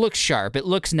said, it looks sharp, it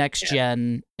looks next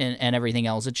gen and everything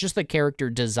else. It's just the character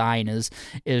design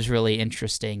is really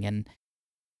interesting. And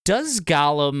does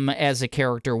Gollum as a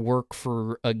character work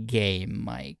for a game,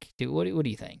 Mike? What do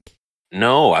you think?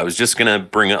 No, I was just gonna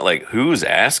bring up like who's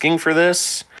asking for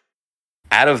this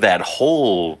out of that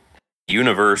whole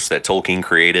universe that Tolkien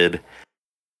created.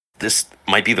 This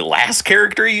might be the last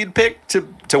character you'd pick to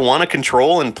want to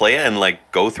control and play and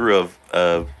like go through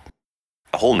a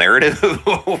whole narrative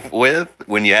with,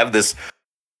 when you have this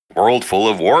world full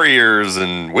of warriors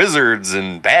and wizards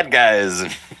and bad guys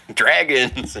and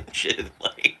dragons and shit.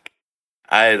 Like,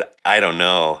 I don't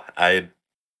know. And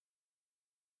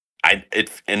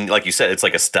like you said, it's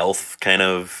like a stealth kind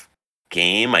of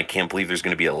game. I can't believe there's going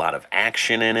to be a lot of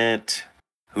action in it.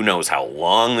 Who knows how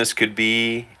long this could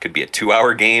be? It could be a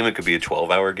 2-hour game. It could be a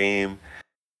 12-hour game.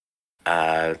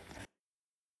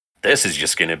 This is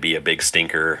just going to be a big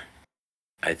stinker,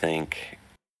 I think.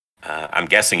 I'm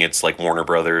guessing it's like Warner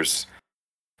Brothers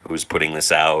who's putting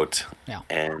this out. Yeah.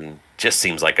 And just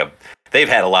seems like they've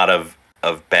had a lot of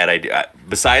bad ideas.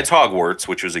 Besides Hogwarts,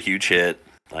 which was a huge hit,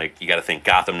 like you got to think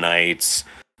Gotham Knights,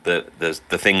 the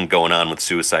thing going on with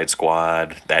Suicide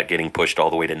Squad, that getting pushed all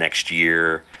the way to next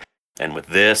year. And with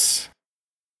this,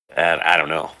 I don't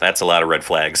know. That's a lot of red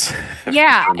flags.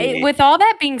 Yeah. With all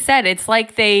that being said, it's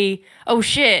like oh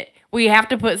shit, we have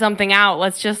to put something out.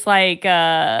 Let's just like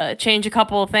change a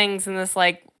couple of things in this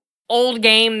like old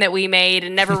game that we made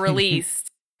and never released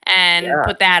and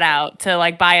put that out to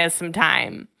like buy us some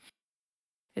time.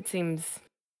 It seems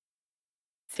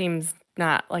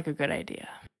not like a good idea.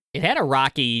 It had a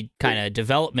rocky kind of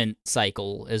development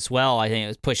cycle as well. I think it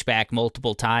was pushed back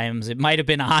multiple times. It might have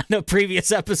been on a previous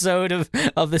episode of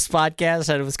this podcast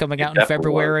that it was coming out in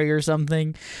February or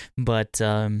something. But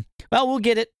well, we'll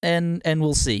get it and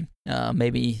we'll see.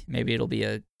 Maybe it'll be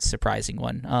a surprising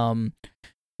one.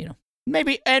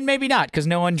 Maybe not, because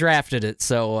no one drafted it.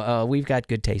 So we've got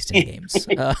good taste in games.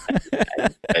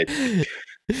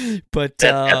 But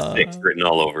that's Nick's written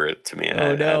all over it to me.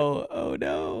 Oh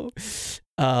no.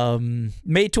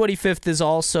 May 25th is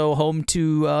also home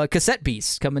to Cassette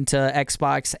Beast, coming to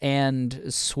Xbox and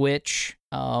Switch,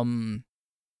 and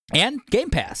Game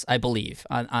Pass, I believe,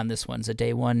 on this one. It's a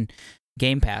day one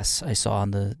Game Pass I saw on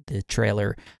the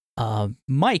trailer.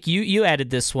 Mike, you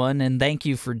added this one, and thank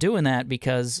you for doing that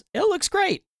because it looks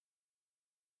great.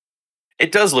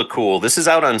 It does look cool. This is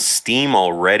out on Steam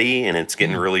already, and it's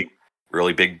getting really,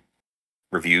 really big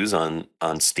reviews on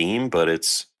Steam, but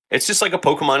it's just like a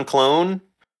Pokemon clone.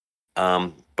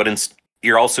 But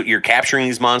you're capturing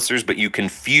these monsters, but you can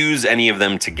fuse any of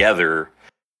them together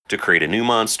to create a new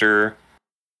monster.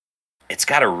 It's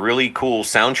got a really cool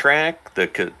soundtrack,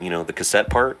 the cassette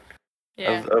part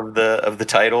of the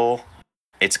title.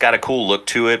 It's got a cool look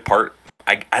to it.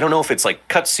 I don't know if it's like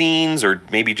cutscenes or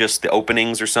maybe just the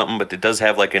openings or something, but it does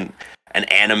have like an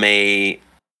anime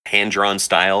hand-drawn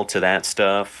style to that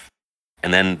stuff.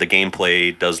 And then the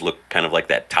gameplay does look kind of like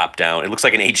that top-down. It looks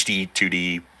like an HD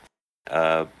 2D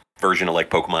version of like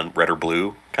Pokemon Red or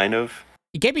Blue, kind of.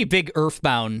 It gave me big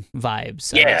Earthbound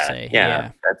vibes, I would say.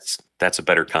 Yeah. That's a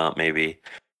better comp, maybe.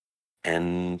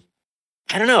 And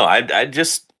I don't know.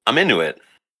 I'm into it.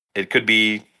 It could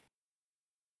be,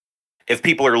 if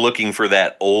people are looking for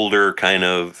that older kind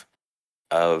of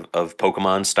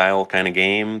Pokemon style kind of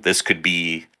game, this could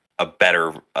be a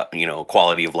better,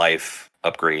 quality of life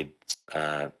upgrade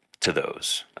to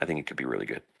those. I think it could be really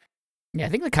good. Yeah, I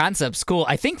think the concept's cool.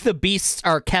 I think the beasts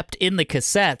are kept in the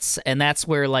cassettes, and that's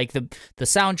where like the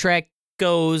soundtrack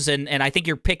goes, and I think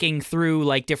you're picking through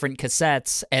like different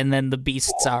cassettes, and then the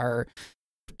beasts are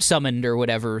summoned or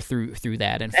whatever through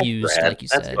that and fused, like you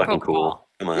said. That's fucking cool.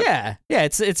 Come on. Yeah,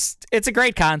 it's a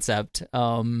great concept.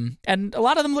 And a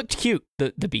lot of them looked cute.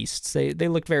 The beasts, they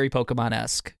looked very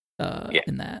Pokemon-esque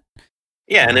in that.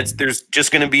 Yeah, and there's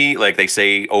just going to be, like they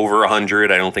say, over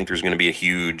 100. I don't think there's going to be a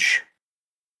huge,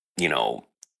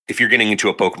 if you're getting into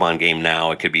a Pokemon game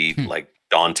now, it could be like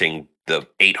daunting, the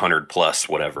 800 plus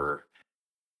whatever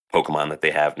Pokemon that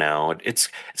they have now. It's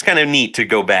kind of neat to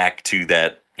go back to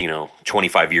that,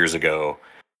 25 years ago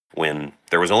when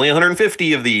there was only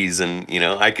 150 of these, and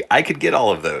I could get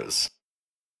all of those.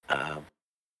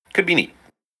 Could be neat.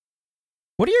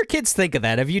 What do your kids think of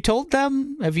that? Have you told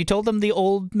them? The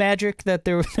old magic that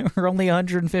there were only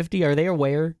 150? Are they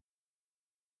aware?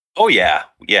 Oh yeah.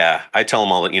 I tell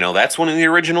them all that, that's one of the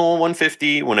original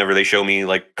 150. Whenever they show me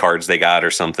like cards they got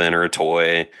or something or a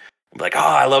toy, I'm like, oh,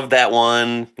 I love that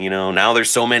one. Now there's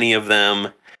so many of them.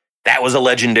 That was a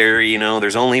legendary.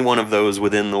 There's only one of those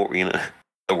within the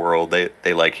the world.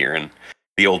 They like hearing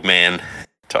the old man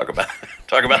talk about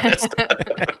that stuff.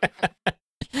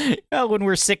 Well, when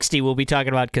we're 60, we'll be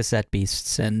talking about cassette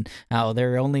beasts and how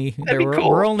there were only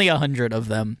 100 of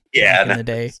them back in the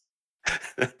day.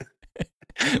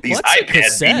 These What's iPad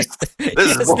beasts. They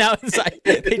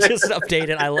just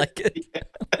updated. I like it.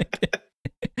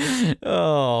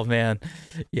 Oh man,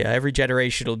 yeah. Every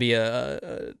generation will be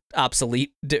a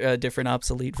different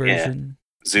obsolete version.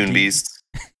 Yeah. Zune beasts.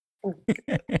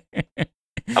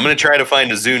 I'm gonna try to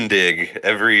find a Zune dig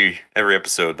every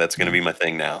episode. That's gonna be my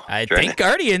thing now. I think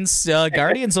Guardians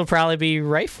will probably be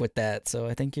rife with that. So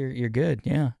I think you're good.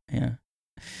 Yeah.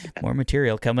 More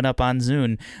material coming up on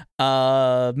Zune.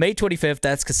 May 25th.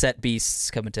 That's Cassette Beasts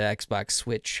coming to Xbox,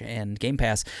 Switch, and Game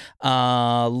Pass.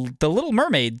 The Little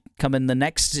Mermaid coming the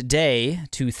next day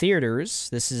to theaters.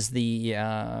 This is the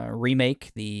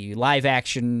remake, the live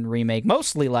action remake,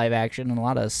 mostly live action, and a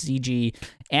lot of CG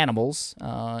animals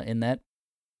in that.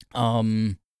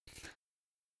 What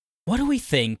do we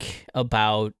think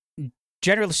about,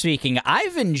 generally speaking?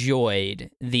 I've enjoyed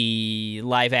the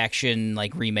live action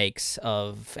remakes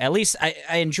of, at least I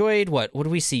enjoyed what do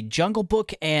we see? Jungle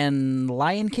Book and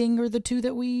Lion King are the two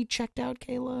that we checked out,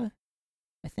 Kayla,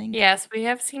 I think. Yes, we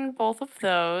have seen both of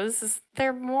those. Is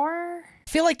there more? I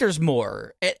feel like there's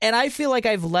more, and I feel like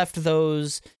I've left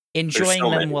those enjoying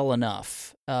them well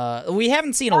enough. We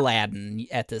haven't seen Aladdin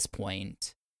at this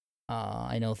point.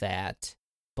 I know that,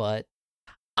 but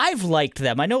I've liked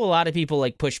them. I know a lot of people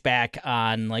push back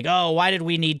on oh, why did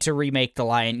we need to remake The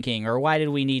Lion King, or why did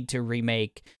we need to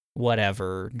remake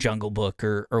whatever, Jungle Book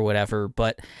or whatever,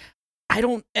 but I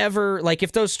don't ever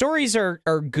if those stories are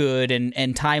good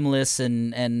and timeless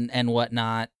and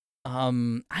whatnot. I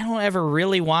don't ever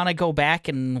really want to go back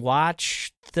and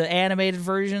watch the animated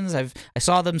versions. I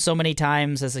saw them so many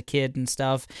times as a kid and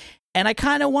stuff. And I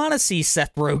kind of want to see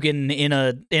Seth Rogen in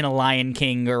a Lion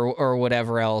King or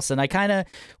whatever else, and I kind of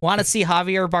want to see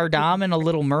Javier Bardem in a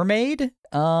Little Mermaid. You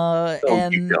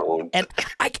don't. And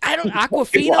I don't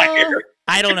Aquafina.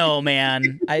 I don't know,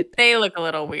 man. They look a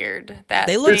little weird.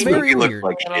 They look very weird.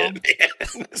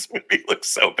 This movie looks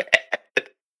so bad.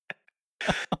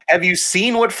 Have you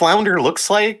seen what Flounder looks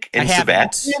like? And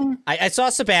Sebastian? I saw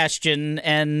Sebastian,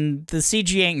 and the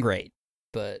CG ain't great,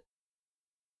 but.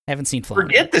 Haven't seen Flounder.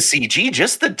 Forget the CG,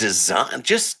 just the design.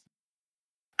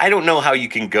 I don't know how you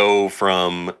can go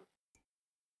from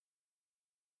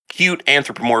cute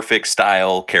anthropomorphic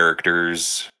style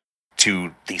characters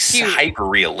to these hyper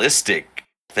realistic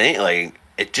thing.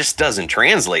 It just doesn't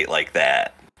translate like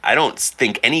that. I don't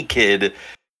think any kid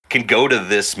can go to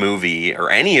this movie or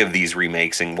any of these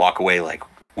remakes and walk away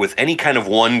with any kind of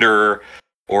wonder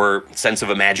or sense of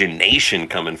imagination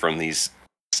coming from these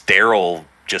sterile,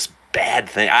 just bad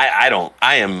thing.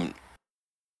 I am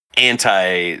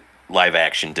anti live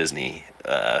action Disney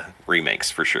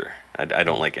remakes for sure. I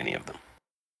don't like any of them.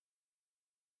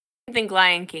 I think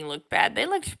Lion King looked bad. They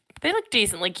looked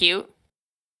decently cute.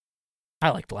 I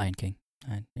liked Lion King.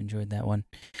 I enjoyed that one.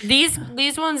 These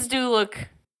ones do look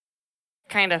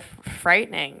kind of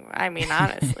frightening. I mean,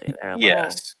 honestly, they're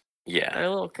they're a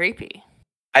little creepy.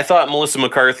 I thought Melissa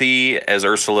McCarthy as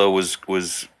Ursula was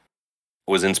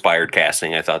inspired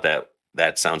casting. I thought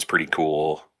that sounds pretty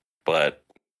cool, and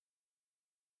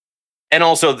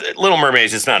also Little Mermaid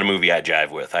is just not a movie I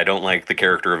jive with. I don't like the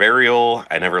character of Ariel.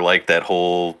 I never liked that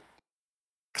whole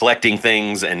collecting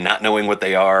things and not knowing what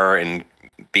they are and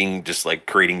being just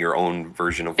creating your own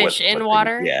version of fish in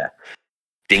water.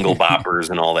 Dingle boppers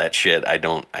and all that shit. I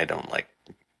don't like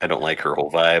her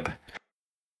whole vibe.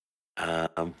 I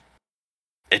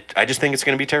just think it's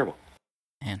going to be terrible.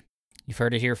 Man, you've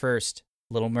heard it here first.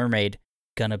 Little Mermaid,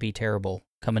 gonna be terrible.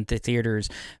 Coming to theaters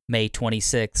May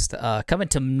 26th. Coming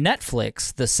to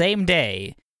Netflix the same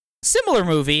day. Similar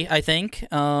movie, I think,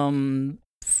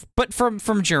 but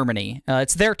from Germany.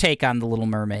 It's their take on The Little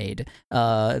Mermaid.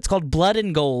 It's called Blood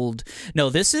and Gold. No,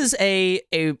 this is a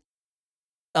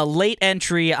a late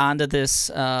entry onto this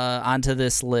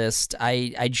list.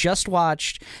 I just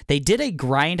watched. They did a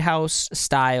Grindhouse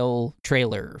style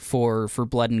trailer for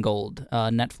Blood and Gold.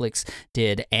 Netflix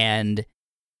did, and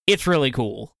it's really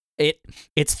cool.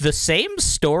 It's the same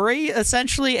story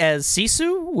essentially as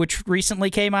Sisu, which recently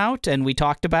came out, and we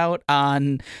talked about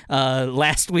on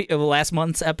last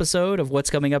month's episode of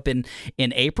what's coming up in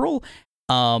April.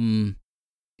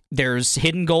 There's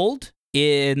hidden gold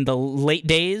in the late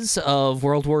days of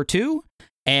World War II,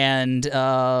 and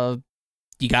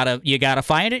you gotta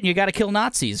find it, and you gotta kill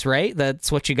Nazis, right?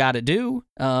 That's what you gotta do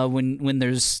when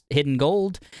there's hidden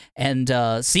gold. And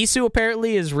Sisu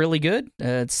apparently is really good.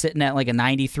 It's sitting at like a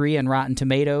 93 on Rotten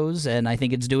Tomatoes, and I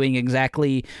think it's doing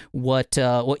exactly what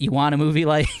you want a movie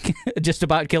like just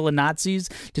about killing Nazis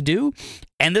to do.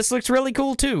 And this looks really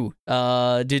cool too.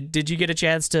 Did you get a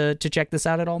chance to check this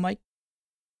out at all, Mike?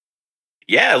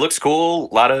 Yeah, it looks cool.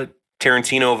 A lot of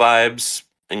Tarantino vibes.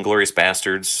 Inglourious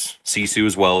Bastards, Sisu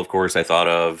as well, of course, I thought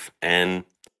of. And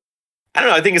I don't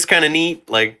know, I think it's kind of neat.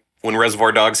 Like when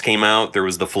Reservoir Dogs came out, there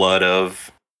was the flood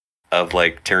of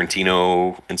like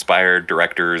Tarantino inspired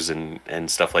directors and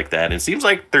stuff like that. And it seems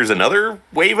like there's another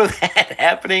wave of that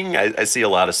happening. I see a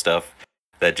lot of stuff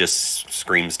that just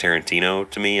screams Tarantino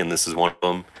to me, and this is one of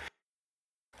them.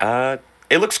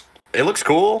 It looks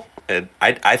cool.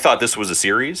 I thought this was a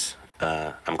series.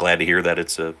 I'm glad to hear that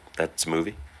it's a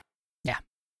movie.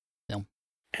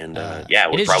 And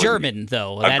it is German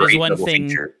though. That is one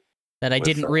thing that I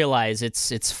didn't realize.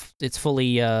 It's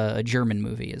fully a German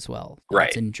movie as well. Right,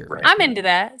 it's in German. Right. I'm into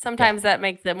that. Sometimes that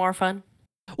makes it more fun.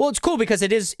 Well, it's cool because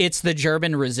it's the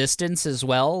German resistance as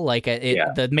well. Like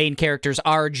the main characters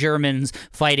are Germans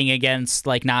fighting against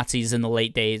like Nazis in the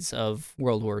late days of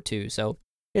World War II. So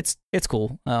it's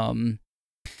cool. And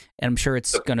I'm sure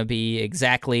it's going to be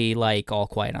exactly like All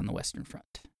Quiet on the Western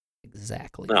Front.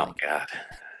 Exactly. Oh God.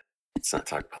 Let's not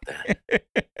talk about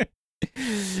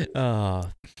that.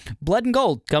 Blood and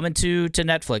Gold coming to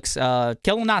Netflix.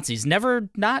 Killing Nazis, never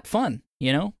not fun,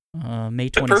 you know? May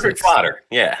 26th. The perfect fodder.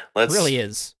 Yeah. It really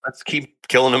is. Let's keep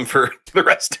killing them for the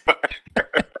rest of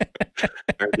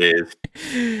our days.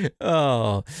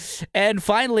 Oh. And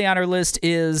finally on our list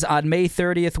is on May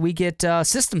 30th, we get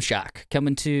System Shock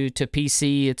coming to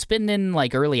PC. It's been in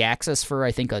like early access for,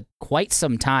 I think, quite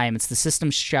some time. It's the System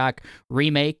Shock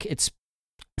remake. It's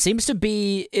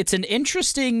an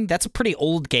interesting, that's a pretty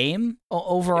old game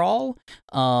overall.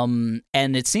 And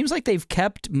it seems like they've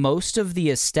kept most of the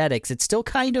aesthetics. It still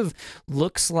kind of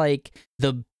looks like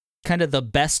the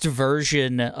best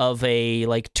version of a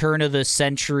like turn of the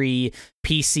century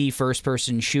PC first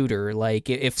person shooter. Like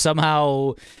if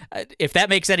that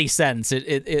makes any sense,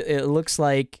 it looks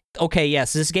like, okay,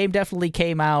 yes, this game definitely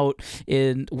came out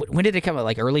when did it come out?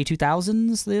 Like early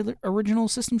 2000s, the original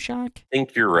System Shock? I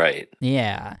think you're right.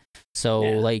 Yeah. So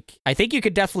like I think you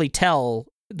could definitely tell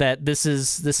that this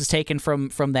is taken from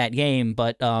that game,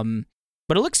 but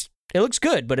it looks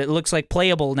good, but it looks like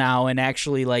playable now and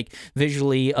actually like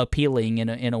visually appealing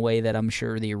in a way that I'm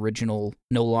sure the original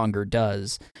no longer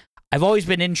does. I've always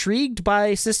been intrigued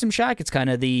by System Shock. It's kind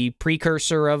of the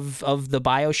precursor of the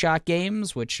BioShock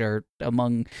games, which are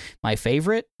among my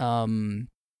favorite. And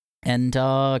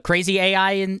crazy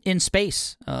AI in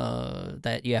space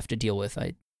that you have to deal with.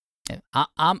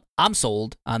 I'm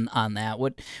sold on that.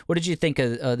 What did you think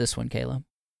of this one, Kayla?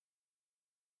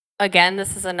 Again,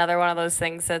 this is another one of those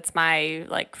things that's my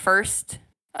like first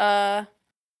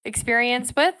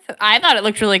experience with. I thought it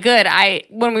looked really good.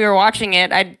 When we were watching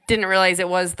it, I didn't realize it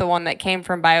was the one that came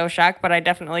from BioShock, but I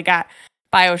definitely got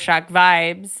BioShock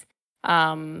vibes.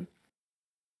 And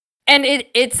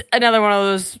it's another one of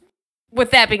those. With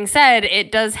that being said,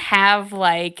 it does have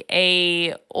like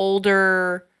a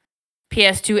older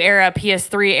PS2 era,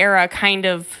 PS3 era kind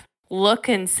of look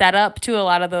and setup to a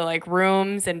lot of the like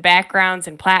rooms and backgrounds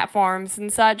and platforms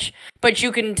and such. But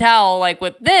you can tell like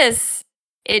with this,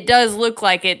 it does look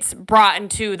like it's brought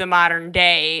into the modern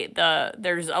day.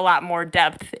 There's a lot more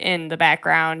depth in the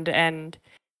background and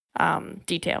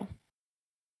detail.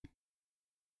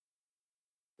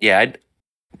 Yeah,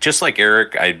 just like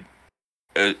Eric,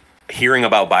 hearing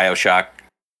about BioShock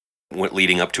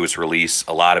leading up to its release,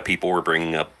 a lot of people were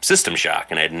bringing up System Shock,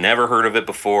 and I'd never heard of it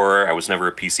before. I was never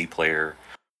a PC player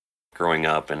growing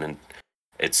up, and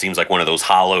it seems like one of those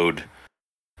hollowed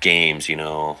games, you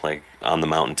know, like on the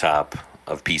mountaintop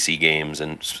of PC games.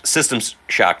 And System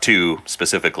Shock 2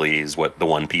 specifically is what the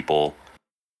one people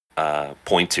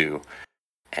point to,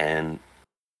 and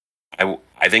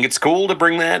I think it's cool to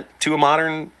bring that to a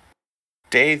modern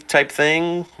day type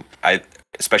thing.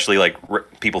 Especially like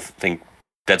people think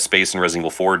Dead Space and Resident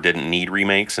Evil 4 didn't need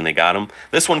remakes, and they got them.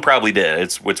 This one probably did.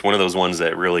 It's one of those ones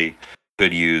that really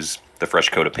could use the fresh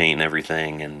coat of paint and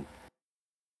everything, and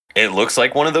it looks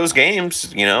like one of those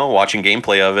games. Watching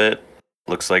gameplay of it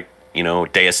looks like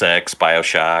Deus Ex,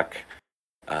 BioShock.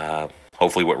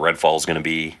 Hopefully, what Redfall is going to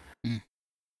be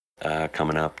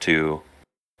coming up too,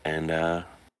 and I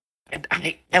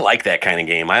like that kind of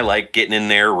game. I like getting in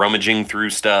there, rummaging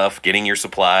through stuff, getting your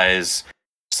supplies,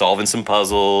 solving some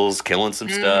puzzles, killing some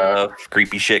stuff,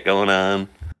 creepy shit going on.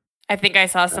 I think I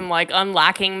saw some like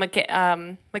unlocking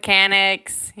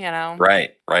mechanics,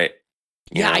 Right.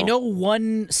 I know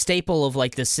one staple of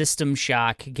like the System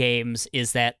Shock games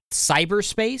is that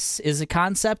cyberspace is a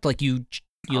concept. Like you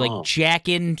like jack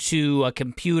into a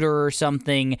computer or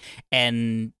something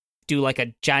and do like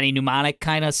a Johnny Mnemonic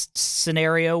kind of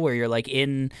scenario where you're like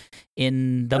in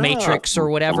the Matrix or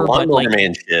whatever. Lawnmower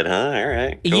Man shit, huh? All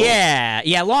right. Cool.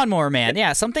 Yeah, Lawnmower Man.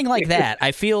 Yeah, something like that.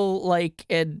 I feel like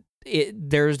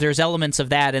there's elements of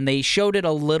that, and they showed it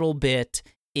a little bit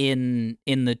in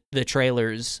the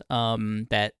trailers.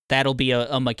 That'll be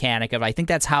a mechanic of. I think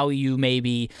that's how you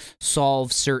maybe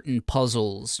solve certain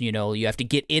puzzles. You have to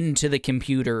get into the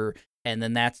computer, and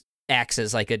then that acts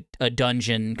as like a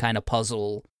dungeon kind of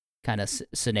puzzle kind of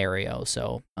scenario.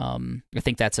 So I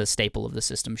think that's a staple of the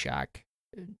System Shock.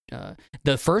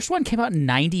 The first one came out in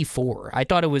 94. I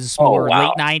thought it was more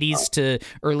late 90s to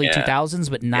early 2000s,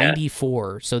 but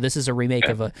 94. So this is a remake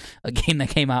of a game that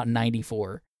came out in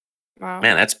 94. Wow.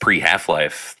 Man, that's pre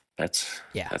Half-Life. That's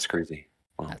crazy.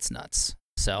 Wow. That's nuts.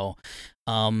 So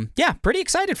pretty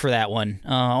excited for that one.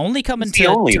 Only coming to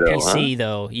PC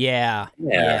though. Yeah.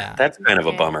 That's kind of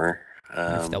a bummer.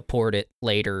 If they'll port it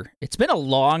later. It's been a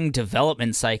long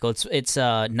development cycle. It's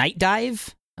Night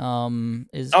Dive.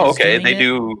 Is okay.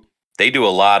 They do a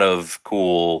lot of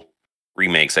cool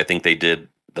remakes. I think they did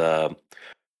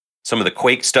some of the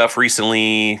Quake stuff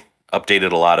recently.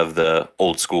 Updated a lot of the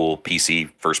old school PC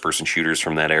first person shooters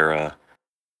from that era,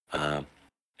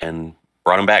 and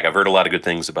brought them back. I've heard a lot of good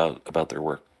things about their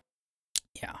work.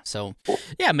 Yeah, so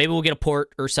maybe we'll get a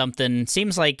port or something.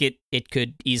 Seems like it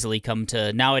could easily come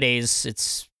to nowadays.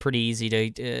 It's pretty easy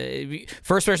to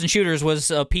first-person shooters was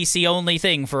a PC-only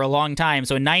thing for a long time.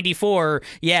 So in '94,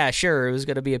 yeah, sure, it was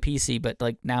going to be a PC, but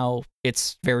like now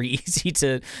it's very easy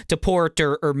to port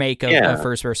or make a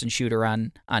first-person shooter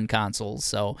on consoles.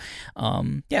 So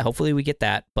hopefully we get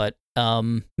that. But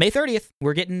May 30th,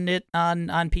 we're getting it on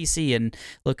PC and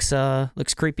looks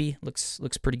creepy, looks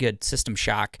pretty good. System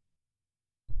Shock.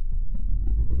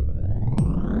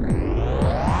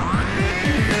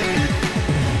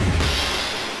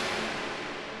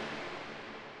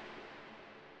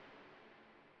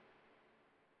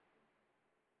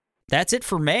 That's it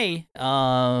for May.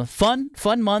 Fun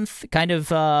month. Kind of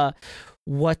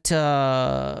what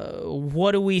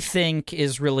do we think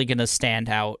is really going to stand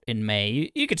out in May?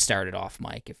 You could start it off,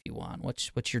 Mike, if you want.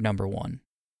 What's your number one?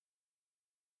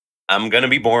 I'm gonna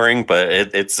be boring, but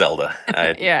it's Zelda.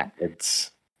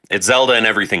 It's Zelda and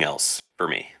everything else for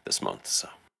me this month. So,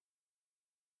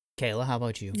 Kayla, how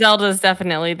about you? Zelda's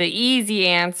definitely the easy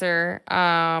answer.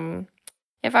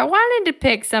 If I wanted to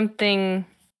pick something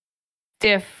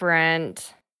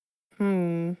different,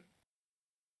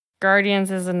 Guardians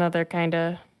is another kind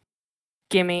of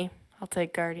gimme. I'll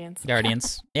take Guardians.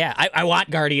 Yeah, I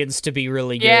want Guardians to be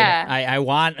really good. Yeah. I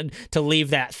want to leave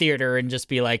that theater and just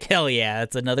be like, hell yeah,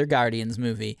 it's another Guardians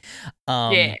movie.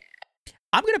 I'm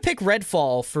gonna pick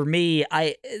Redfall. For me,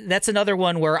 that's another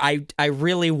one where I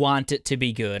really want it to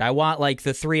be good. I want like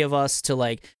the three of us to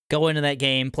like go into that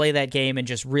game, play that game, and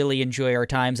just really enjoy our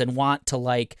times, and want to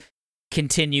like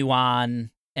continue on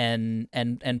and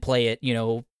play it,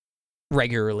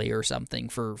 regularly or something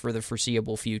for the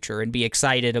foreseeable future, and be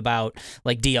excited about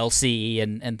like DLC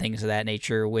and things of that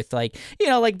nature. With like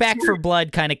like Back 4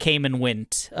 Blood kind of came and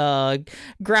went,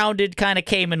 Grounded kind of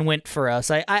came and went for us.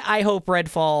 I hope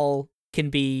Redfall can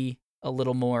be a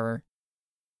little more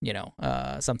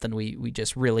something we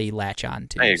just really latch on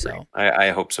to. I agree. So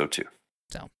I hope so too.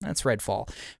 So that's Redfall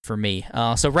for me.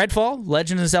 So Redfall,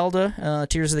 Legend of Zelda,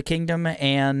 Tears of the Kingdom,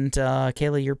 and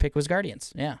Kayla, your pick was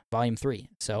Guardians. Yeah, Volume 3.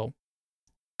 So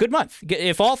good month.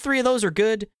 If all three of those are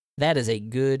good, that is a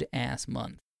good-ass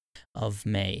month of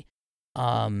May.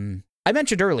 I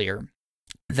mentioned earlier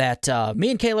that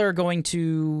me and Kayla are going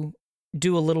to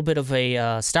do a little bit of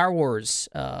a Star Wars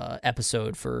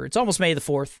episode for, it's almost May the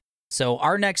 4th. So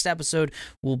our next episode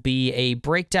will be a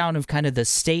breakdown of kind of the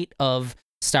state of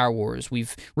Star Wars.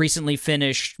 We've recently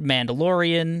finished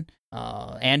Mandalorian.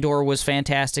 Andor was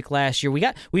fantastic last year.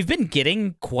 We've been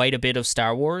getting quite a bit of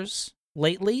Star Wars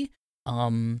lately.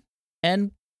 And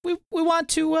we want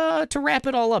to wrap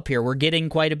it all up here. We're getting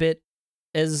quite a bit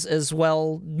as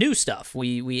well new stuff.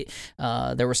 We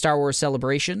there was Star Wars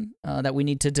Celebration that we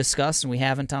need to discuss, and we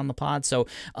haven't on the pod. So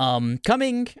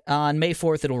coming on May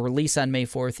 4th, it'll release on May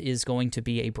 4th, is going to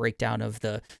be a breakdown of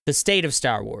the state of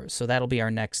Star Wars. So that'll be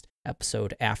our next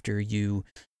episode after you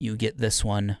get this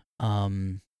one.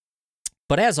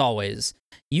 But as always,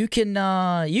 you can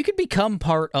become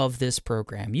part of this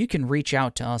program. You can reach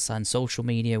out to us on social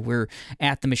media. We're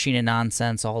at The Machine of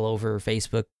Nonsense all over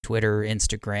Facebook, Twitter,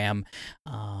 Instagram.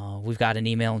 We've got an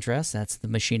email address. That's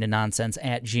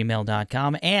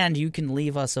themachineofnonsense@gmail.com. And you can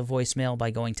leave us a voicemail by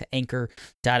going to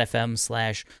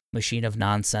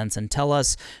anchor.fm/machineofnonsense and tell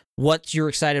us what you're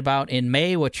excited about in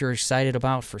May, what you're excited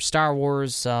about for Star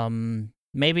Wars.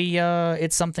 Maybe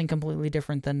it's something completely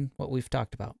different than what we've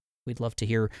talked about. We'd love to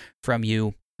hear from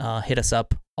you. Hit us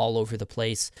up all over the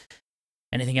place.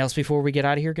 Anything else before we get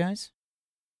out of here, guys?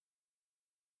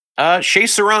 Shea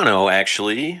Serrano,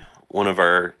 actually, one of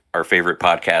our favorite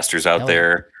podcasters out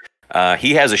there.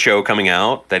 He has a show coming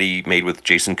out that he made with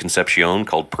Jason Concepcion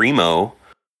called Primo.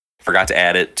 Forgot to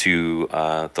add it to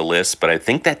the list, but I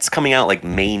think that's coming out like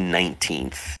May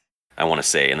 19th, I want to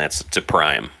say, and that's to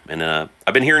Prime. And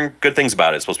I've been hearing good things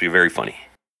about it. It's supposed to be very funny.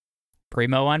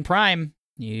 Primo on Prime.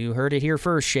 You heard it here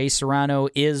first. Shea Serrano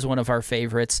is one of our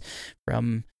favorites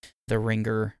from The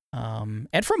Ringer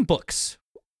and from books.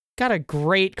 Got a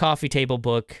great coffee table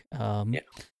book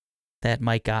that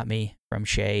Mike got me from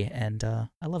Shea, and I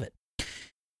love it.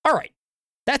 All right.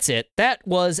 That's it. That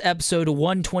was episode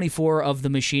 124 of The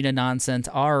Machine of Nonsense,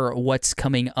 our What's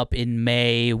Coming Up in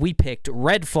May. We picked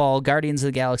Redfall, Guardians of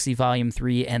the Galaxy Volume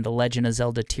 3, and The Legend of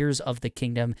Zelda Tears of the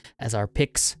Kingdom as our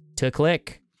picks to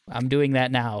click. I'm doing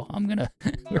that now. We're gonna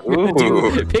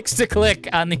do picks to click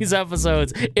on these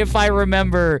episodes if I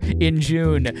remember in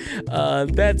June.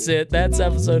 That's it. That's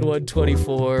episode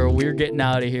 124. We're getting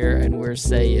out of here and we're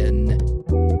saying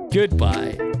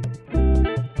goodbye.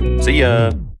 See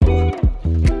ya.